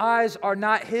own eyes are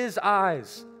not His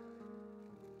eyes.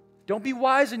 Don't be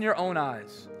wise in your own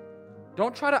eyes.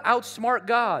 Don't try to outsmart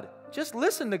God. Just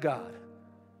listen to God.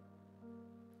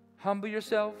 Humble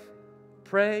yourself,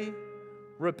 pray,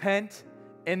 repent,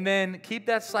 and then keep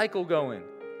that cycle going.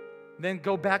 Then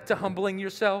go back to humbling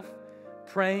yourself,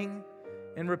 praying,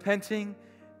 and repenting.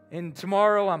 And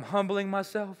tomorrow I'm humbling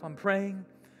myself, I'm praying,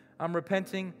 I'm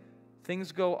repenting.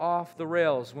 Things go off the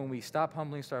rails when we stop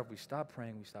humbling ourselves, we stop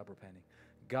praying, we stop repenting.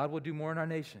 God will do more in our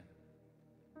nation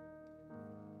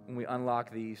when we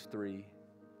unlock these three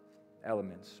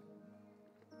elements.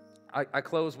 I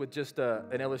close with just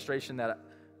an illustration that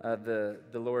the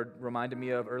Lord reminded me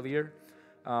of earlier.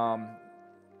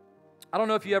 I don't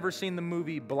know if you ever seen the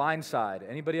movie Blind Side.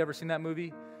 Anybody ever seen that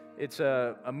movie? It's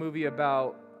a movie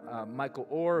about Michael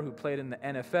Orr, who played in the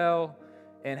NFL,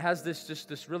 and has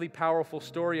this really powerful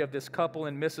story of this couple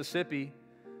in Mississippi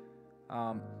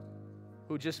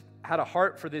who just had a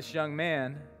heart for this young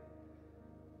man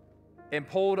and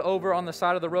pulled over on the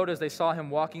side of the road as they saw him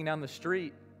walking down the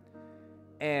street.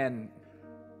 And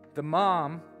the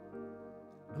mom,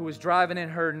 who was driving in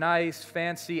her nice,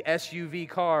 fancy SUV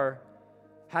car,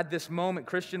 had this moment,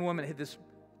 Christian woman, hit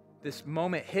this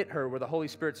moment hit her where the Holy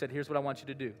Spirit said, here's what I want you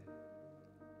to do.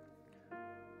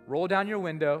 Roll down your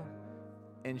window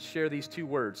and share these 2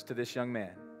 words to this young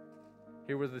man.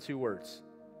 Here were the 2 words.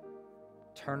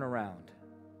 Turn around.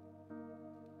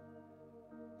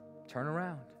 Turn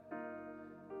around.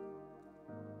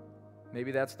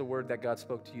 Maybe that's the word that God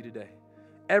spoke to you today.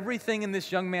 Everything in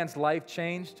this young man's life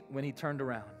changed when he turned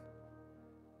around.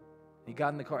 He got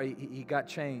in the car, he got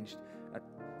changed.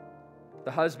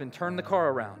 The husband turned the car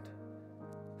around,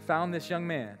 found this young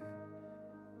man,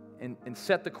 and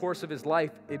set the course of his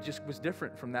life. It just was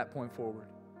different from that point forward.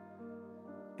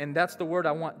 And that's the word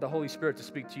I want the Holy Spirit to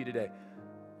speak to you today.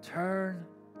 Turn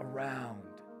around.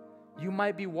 You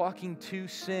might be walking to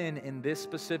sin in this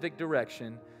specific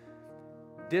direction.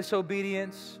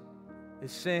 Disobedience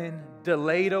is sin.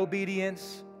 Delayed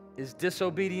obedience is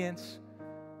disobedience.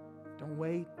 Don't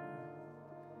wait.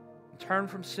 Turn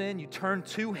from sin. You turn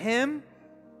to Him.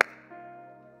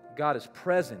 God is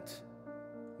present,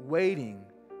 waiting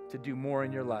to do more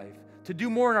in your life, to do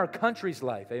more in our country's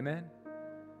life. Amen?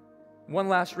 One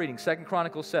last reading, 2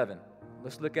 Chronicles 7.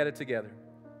 Let's look at it together.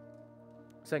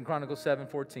 2 Chronicles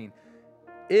 7:14.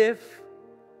 If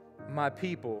my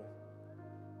people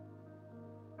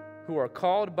who are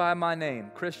called by my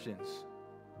name, Christians,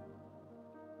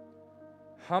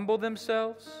 humble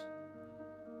themselves,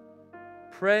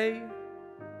 pray,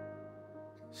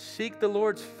 seek the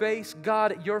Lord's face.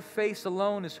 God, your face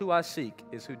alone is who I seek,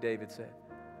 is who David said.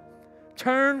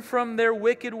 Turn from their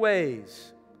wicked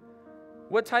ways.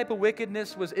 What type of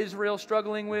wickedness was Israel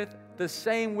struggling with? The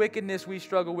same wickedness we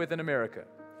struggle with in America.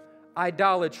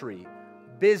 Idolatry,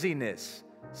 busyness,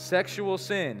 sexual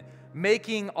sin,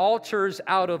 making altars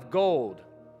out of gold.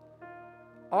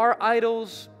 Our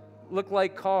idols look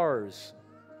like cars.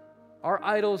 Our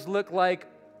idols look like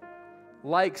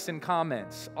likes and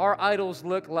comments. Our idols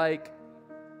look like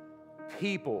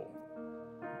people.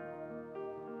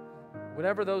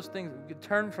 Whatever those things, we can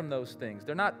turn from those things.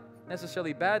 They're not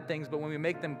necessarily bad things, but when we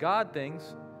make them God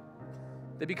things,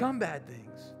 they become bad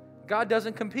things. God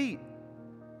doesn't compete.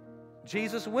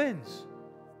 Jesus wins.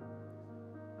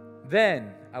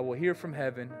 Then I will hear from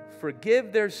heaven,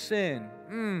 forgive their sin,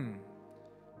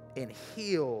 and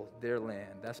heal their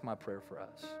land. That's my prayer for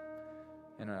us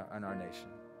in our nation.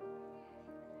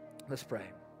 Let's pray.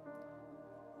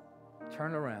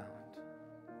 Turn around.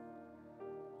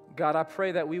 God, I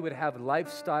pray that we would have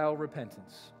lifestyle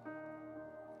repentance.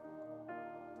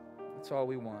 That's all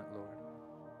we want, Lord.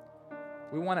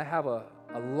 We want to have a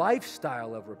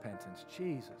lifestyle of repentance.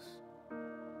 Jesus.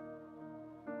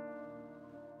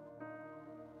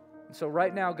 And so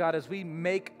right now, God, as we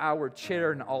make our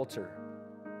chair an altar,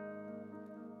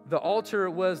 the altar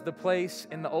was the place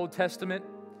in the Old Testament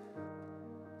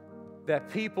that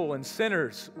people and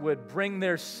sinners would bring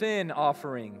their sin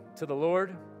offering to the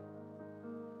Lord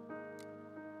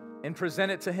and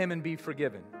present it to Him and be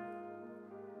forgiven.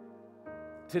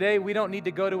 Today, we don't need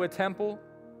to go to a temple.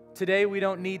 Today, we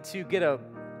don't need to get a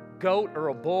goat or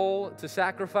a bull to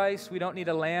sacrifice. We don't need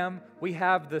a lamb. We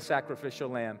have the sacrificial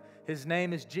lamb. His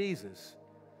name is Jesus.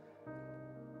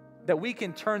 That we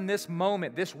can turn this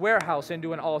moment, this warehouse,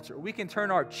 into an altar. We can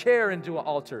turn our chair into an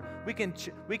altar. We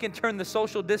can turn the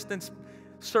social distance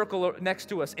circle next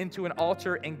to us into an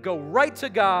altar and go right to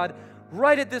God,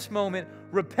 right at this moment,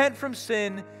 repent from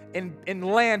sin, and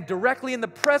land directly in the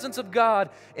presence of God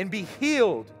and be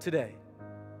healed today.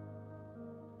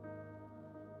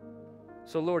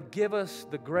 So, Lord, give us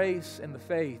the grace and the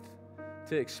faith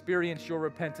to experience your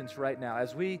repentance right now.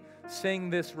 As we sing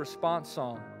this response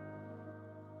song,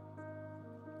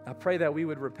 I pray that we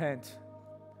would repent.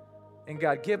 And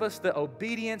God, give us the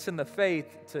obedience and the faith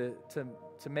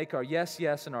to make our yes,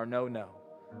 yes, and our no, no.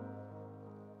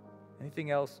 Anything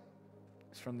else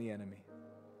is from the enemy.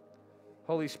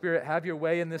 Holy Spirit, have your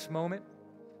way in this moment.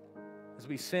 As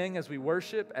we sing, as we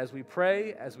worship, as we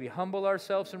pray, as we humble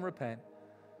ourselves and repent,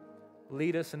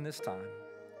 lead us in this time.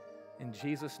 In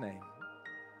Jesus' name,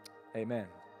 amen.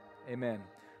 Amen.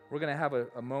 We're going to have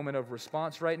a moment of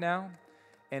response right now.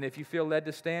 And if you feel led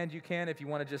to stand, you can. If you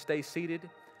want to just stay seated,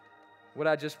 what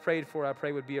I just prayed for, I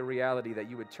pray would be a reality, that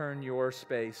you would turn your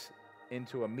space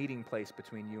into a meeting place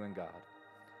between you and God.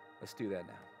 Let's do that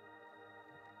now.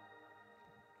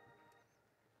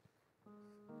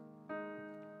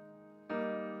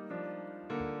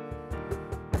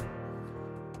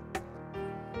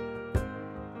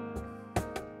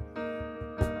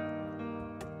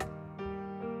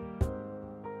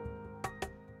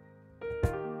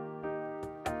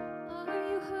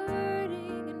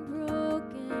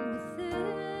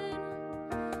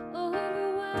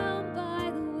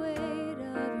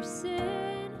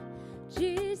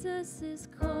 Jesus is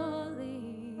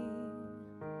calling.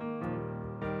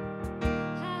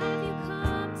 Have you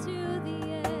come to the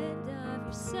end of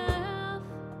yourself?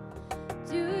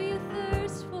 Do you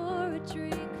thirst for a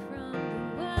drink from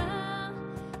the well?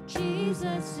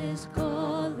 Jesus is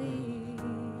calling.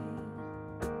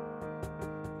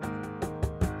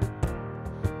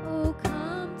 Oh,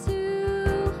 come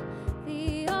to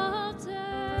the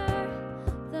altar.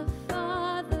 The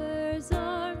Father's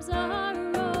arms are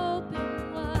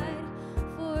open wide.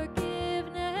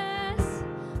 Forgiveness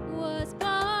was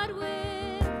bought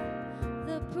with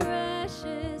the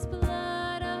precious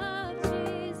blood of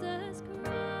Jesus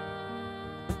Christ.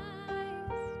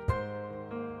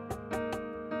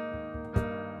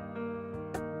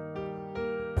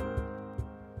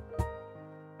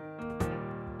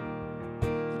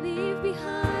 Leave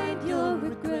behind your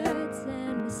regrets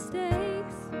and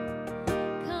mistakes.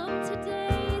 Come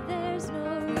today, there's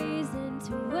no reason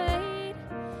to wait.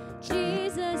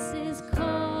 Jesus is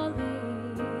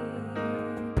calling.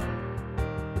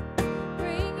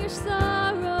 Bring your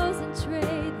sorrows and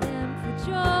trade them for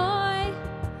joy.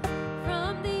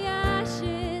 From the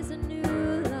ashes, a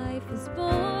new life is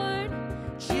born.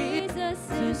 Jesus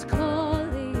is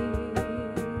calling.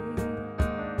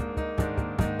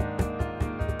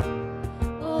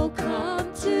 Oh,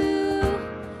 come to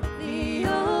the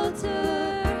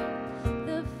altar.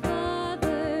 The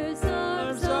Father's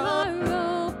arms are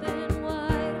open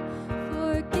wide.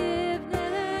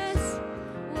 Forgiveness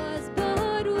was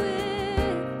bought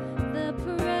with the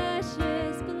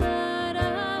precious blood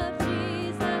of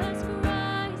Jesus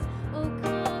Christ. Oh,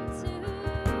 come to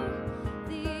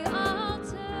the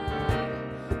altar.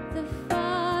 The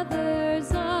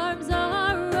Father's arms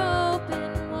are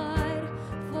open wide.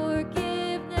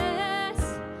 Forgiveness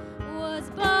was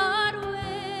bought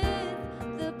with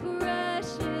the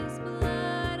precious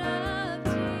blood of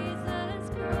Jesus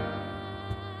Christ.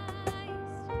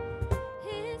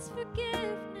 His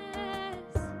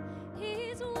forgiveness,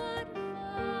 He's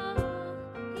wonderful,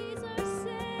 He's our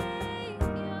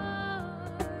Savior.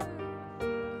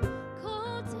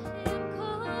 Call to Him,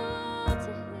 call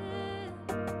to Him.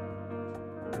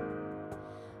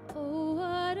 Oh,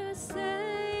 what a Savior!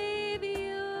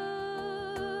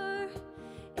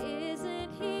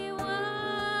 Isn't He wonderful?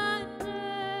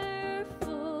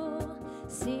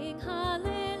 Sing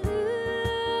hallelujah!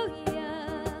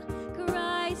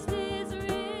 Christ is risen.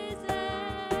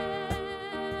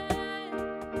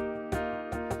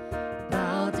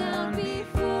 Bow down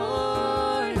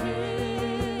before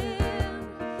Him,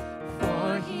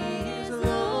 for He is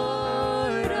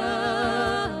Lord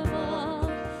of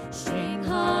all. Sing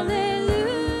hallelujah,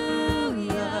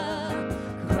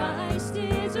 Christ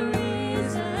is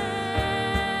risen.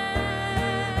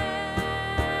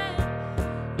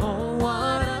 Oh,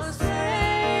 what a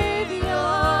Savior!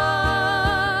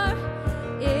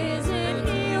 Isn't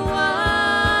He wonderful?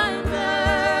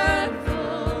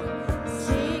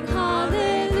 Sing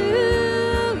hallelujah,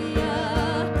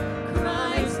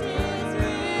 Christ is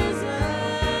risen.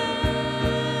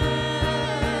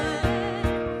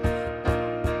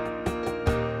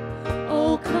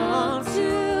 Oh, come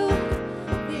to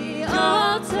the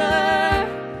altar.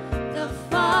 The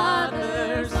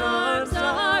Father's arms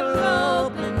are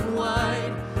open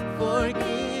wide.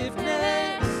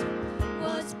 Forgiveness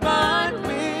was bought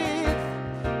with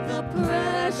the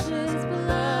precious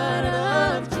blood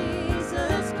of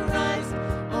Jesus Christ.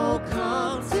 Oh,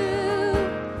 come to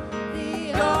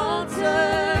the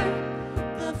altar.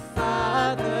 The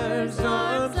Father's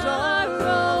arms are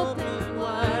open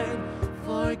wide.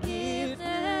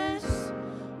 Forgiveness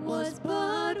was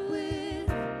bought with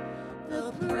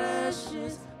the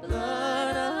precious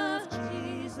blood of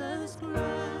Jesus Christ.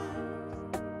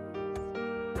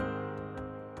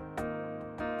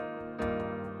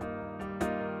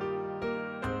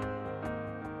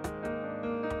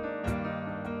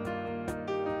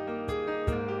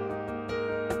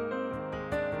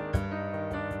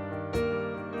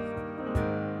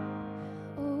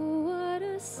 Oh, what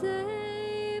a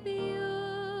Savior!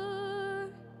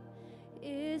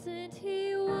 Isn't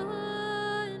He wonderful?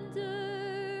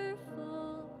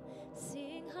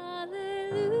 Sing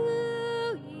hallelujah,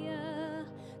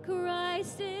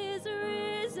 Christ is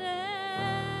risen.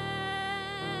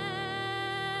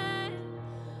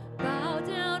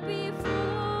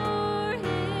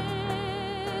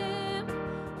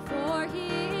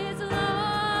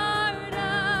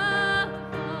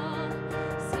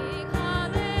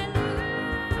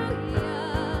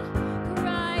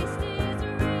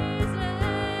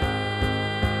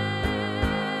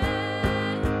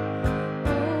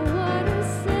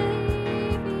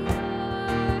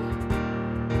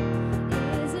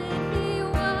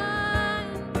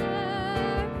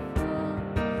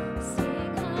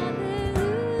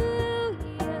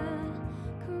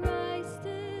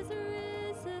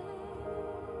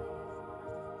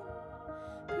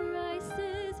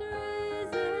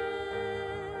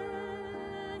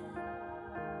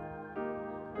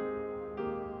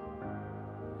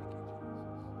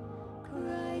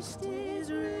 Christ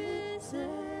is risen.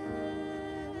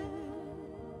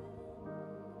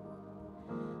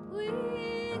 We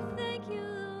thank you,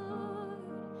 Lord.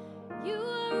 You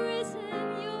are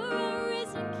risen. You're a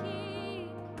risen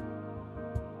King.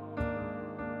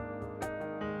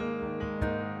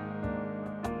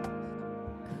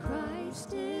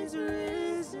 Christ is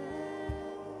risen.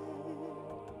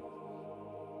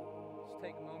 Just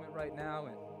take a moment right now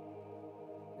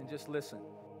and just listen.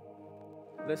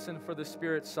 Listen for the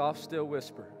Spirit's soft, still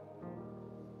whisper.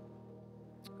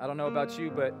 I don't know about you,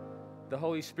 but the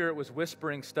Holy Spirit was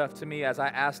whispering stuff to me as I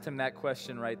asked him that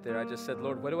question right there. I just said,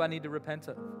 Lord, what do I need to repent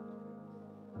of?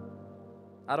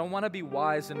 I don't want to be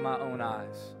wise in my own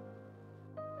eyes.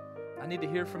 I need to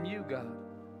hear from you, God.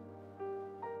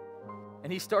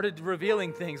 And he started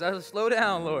revealing things. I was, slow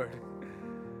down, Lord.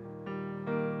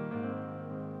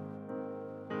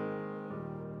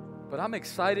 But I'm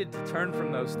excited to turn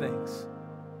from those things.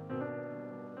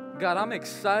 God, I'm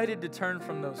excited to turn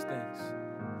from those things.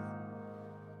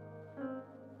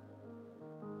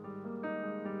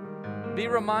 Be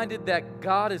reminded that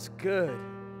God is good.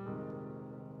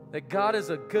 That God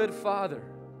is a good Father.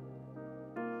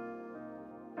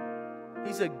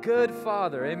 He's a good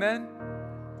Father, amen?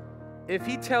 If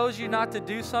he tells you not to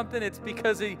do something, it's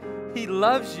because he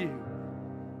loves you.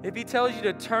 If he tells you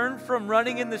to turn from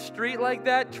running in the street like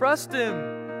that, trust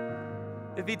him.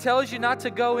 If he tells you not to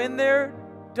go in there,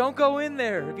 don't go in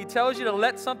there. If he tells you to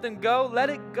let something go, let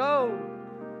it go.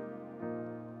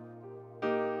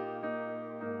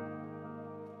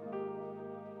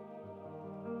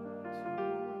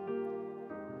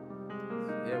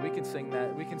 Yeah, we can sing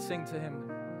that. We can sing to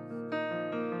him.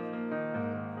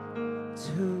 It's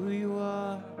who you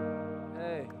are.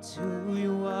 Hey. It's who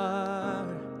you are.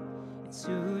 It's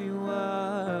who you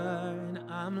are. And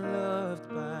I'm loved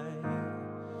by you.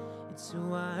 It's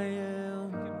who I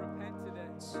am. We can repent today.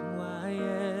 It's who I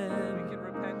am. We can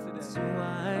repent It's today. who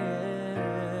I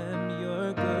am. You're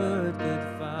a good, good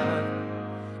Father.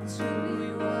 It's who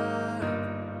you are.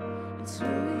 It's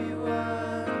who you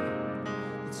are.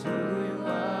 It's who you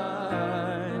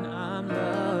are. And I'm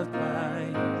loved by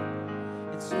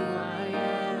you. It's who I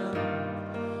am.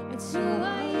 It's who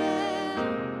I am.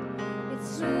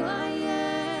 It's who I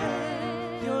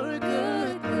am. You're a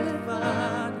good, good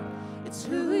Father. It's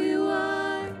who you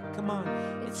are. Come on.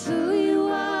 It's who you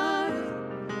are.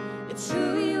 It's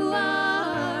who you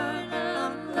are. And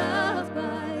I'm loved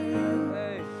by you.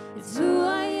 Hey, It's who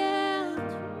I am.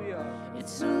 that's who we are.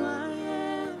 It's who I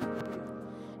am.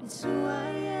 It's who I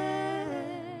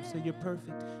am. Say you're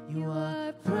perfect. You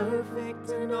are perfect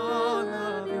in all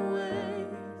of your ways.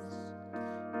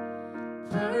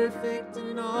 Perfect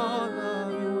in all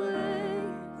of your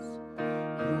ways.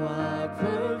 You are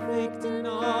perfect in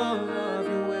all of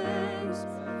your ways.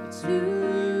 It's who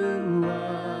you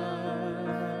are.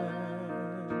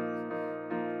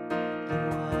 You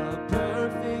are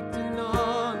perfect in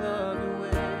all of your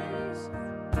ways.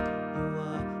 You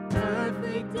are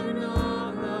perfect in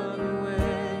all of your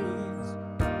ways.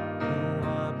 You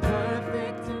are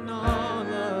perfect in all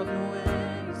of your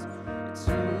ways. It's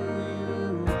who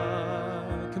you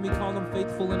are. Can we call him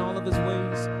faithful in all of his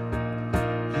ways?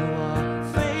 You are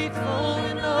faithful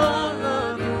in all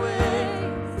of your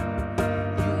ways.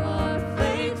 You are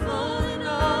faithful in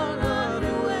all of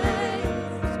your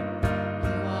ways.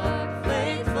 You are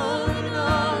faithful in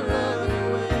all of your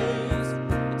ways.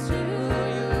 It's who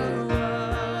you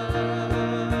are.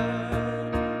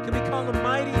 Can we call him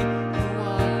mighty? You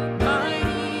are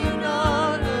mighty in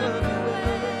all of your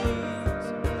ways.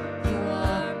 You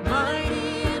are mighty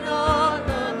in all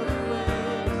of your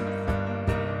ways.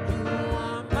 You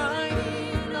are mighty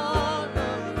in all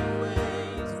of your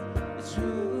ways. It's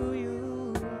who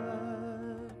you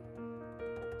are.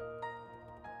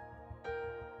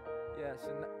 Yes,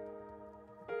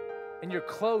 and you're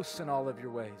close in all of your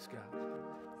ways, God.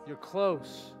 You're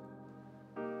close.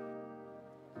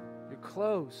 You're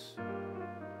close.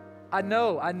 I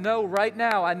know right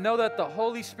now, I know that the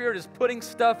Holy Spirit is putting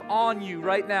stuff on you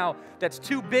right now that's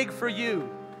too big for you.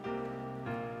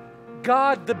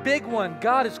 God, the big one,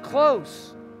 God is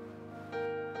close.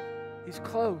 He's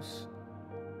close.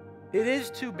 It is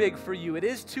too big for you. It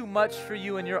is too much for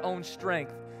you in your own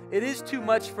strength. It is too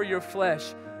much for your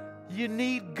flesh. You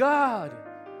need God.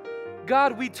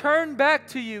 God, we turn back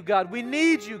to you, God. We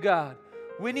need you, God.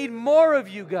 We need more of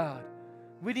you, God.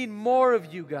 We need more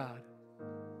of you, God.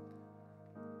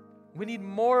 We need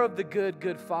more of the good,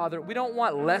 good Father. We don't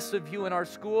want less of you in our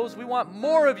schools. We want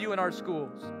more of you in our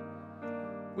schools.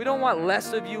 We don't want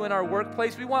less of you in our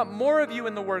workplace. We want more of you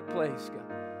in the workplace, God.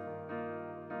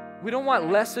 We don't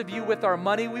want less of you with our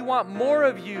money. We want more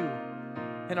of you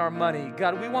in our money.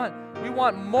 God, we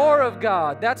want more of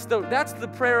God. That's the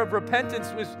prayer of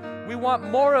repentance. We want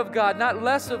more of God, not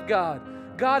less of God.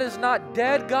 God is not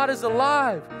dead. God is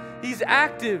alive. He's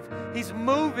active. He's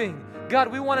moving. God,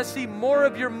 we want to see more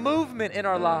of your movement in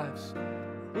our lives.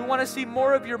 We want to see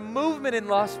more of your movement in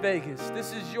Las Vegas.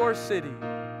 This is your city.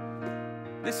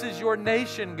 This is your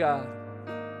nation, God.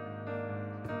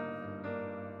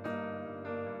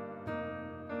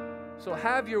 So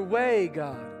have your way,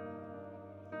 God.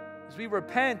 As we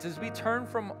repent, as we turn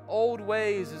from old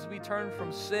ways, as we turn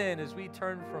from sin, as we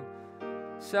turn from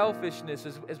selfishness,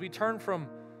 as we turn from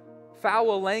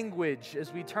foul language,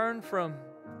 as we turn from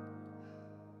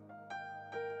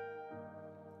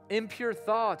impure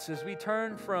thoughts, as we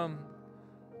turn from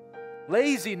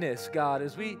laziness, God,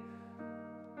 as we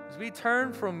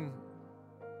turn from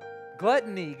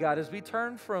gluttony, God, as we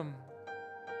turn from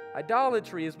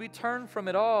idolatry, as we turn from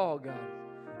it all, God,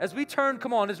 as we turn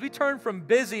from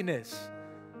busyness.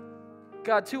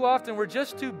 God, too often we're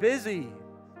just too busy.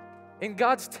 And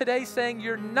God's today saying,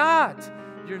 you're not.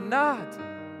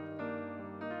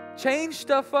 Change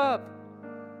stuff up.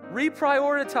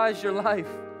 Reprioritize your life.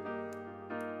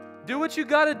 Do what you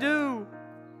got to do.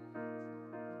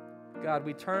 God,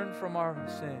 we turn from our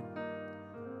sin.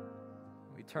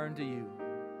 We turn to you.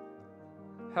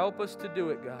 Help us to do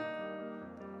it, God.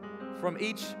 From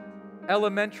each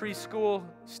elementary school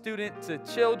student to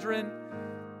children,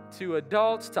 to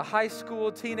adults, to high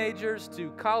school teenagers,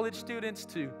 to college students,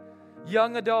 to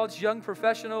young adults, young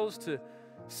professionals, to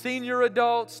senior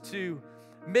adults, to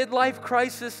midlife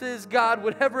crises, God,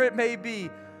 whatever it may be,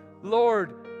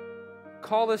 Lord,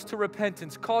 call us to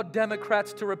repentance. Call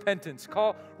Democrats to repentance.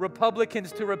 Call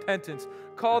Republicans to repentance.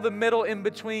 Call the middle in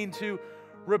between to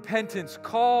repentance.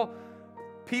 Call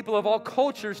people of all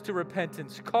cultures to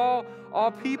repentance. Call all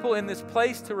people in this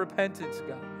place to repentance,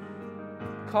 God.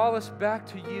 Call us back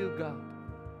to you, God.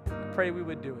 I pray we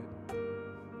would do it.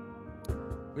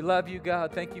 We love you,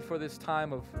 God. Thank you for this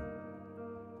time of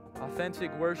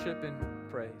authentic worship and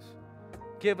praise.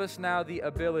 Give us now the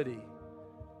ability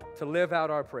to live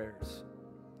out our prayers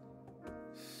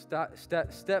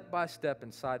step by step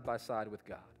and side by side with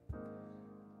God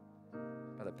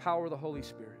by the power of the Holy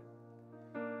Spirit.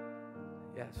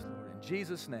 Yes, Lord. In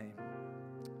Jesus' name,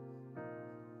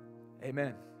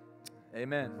 amen.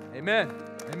 Amen. Amen.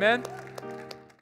 Amen.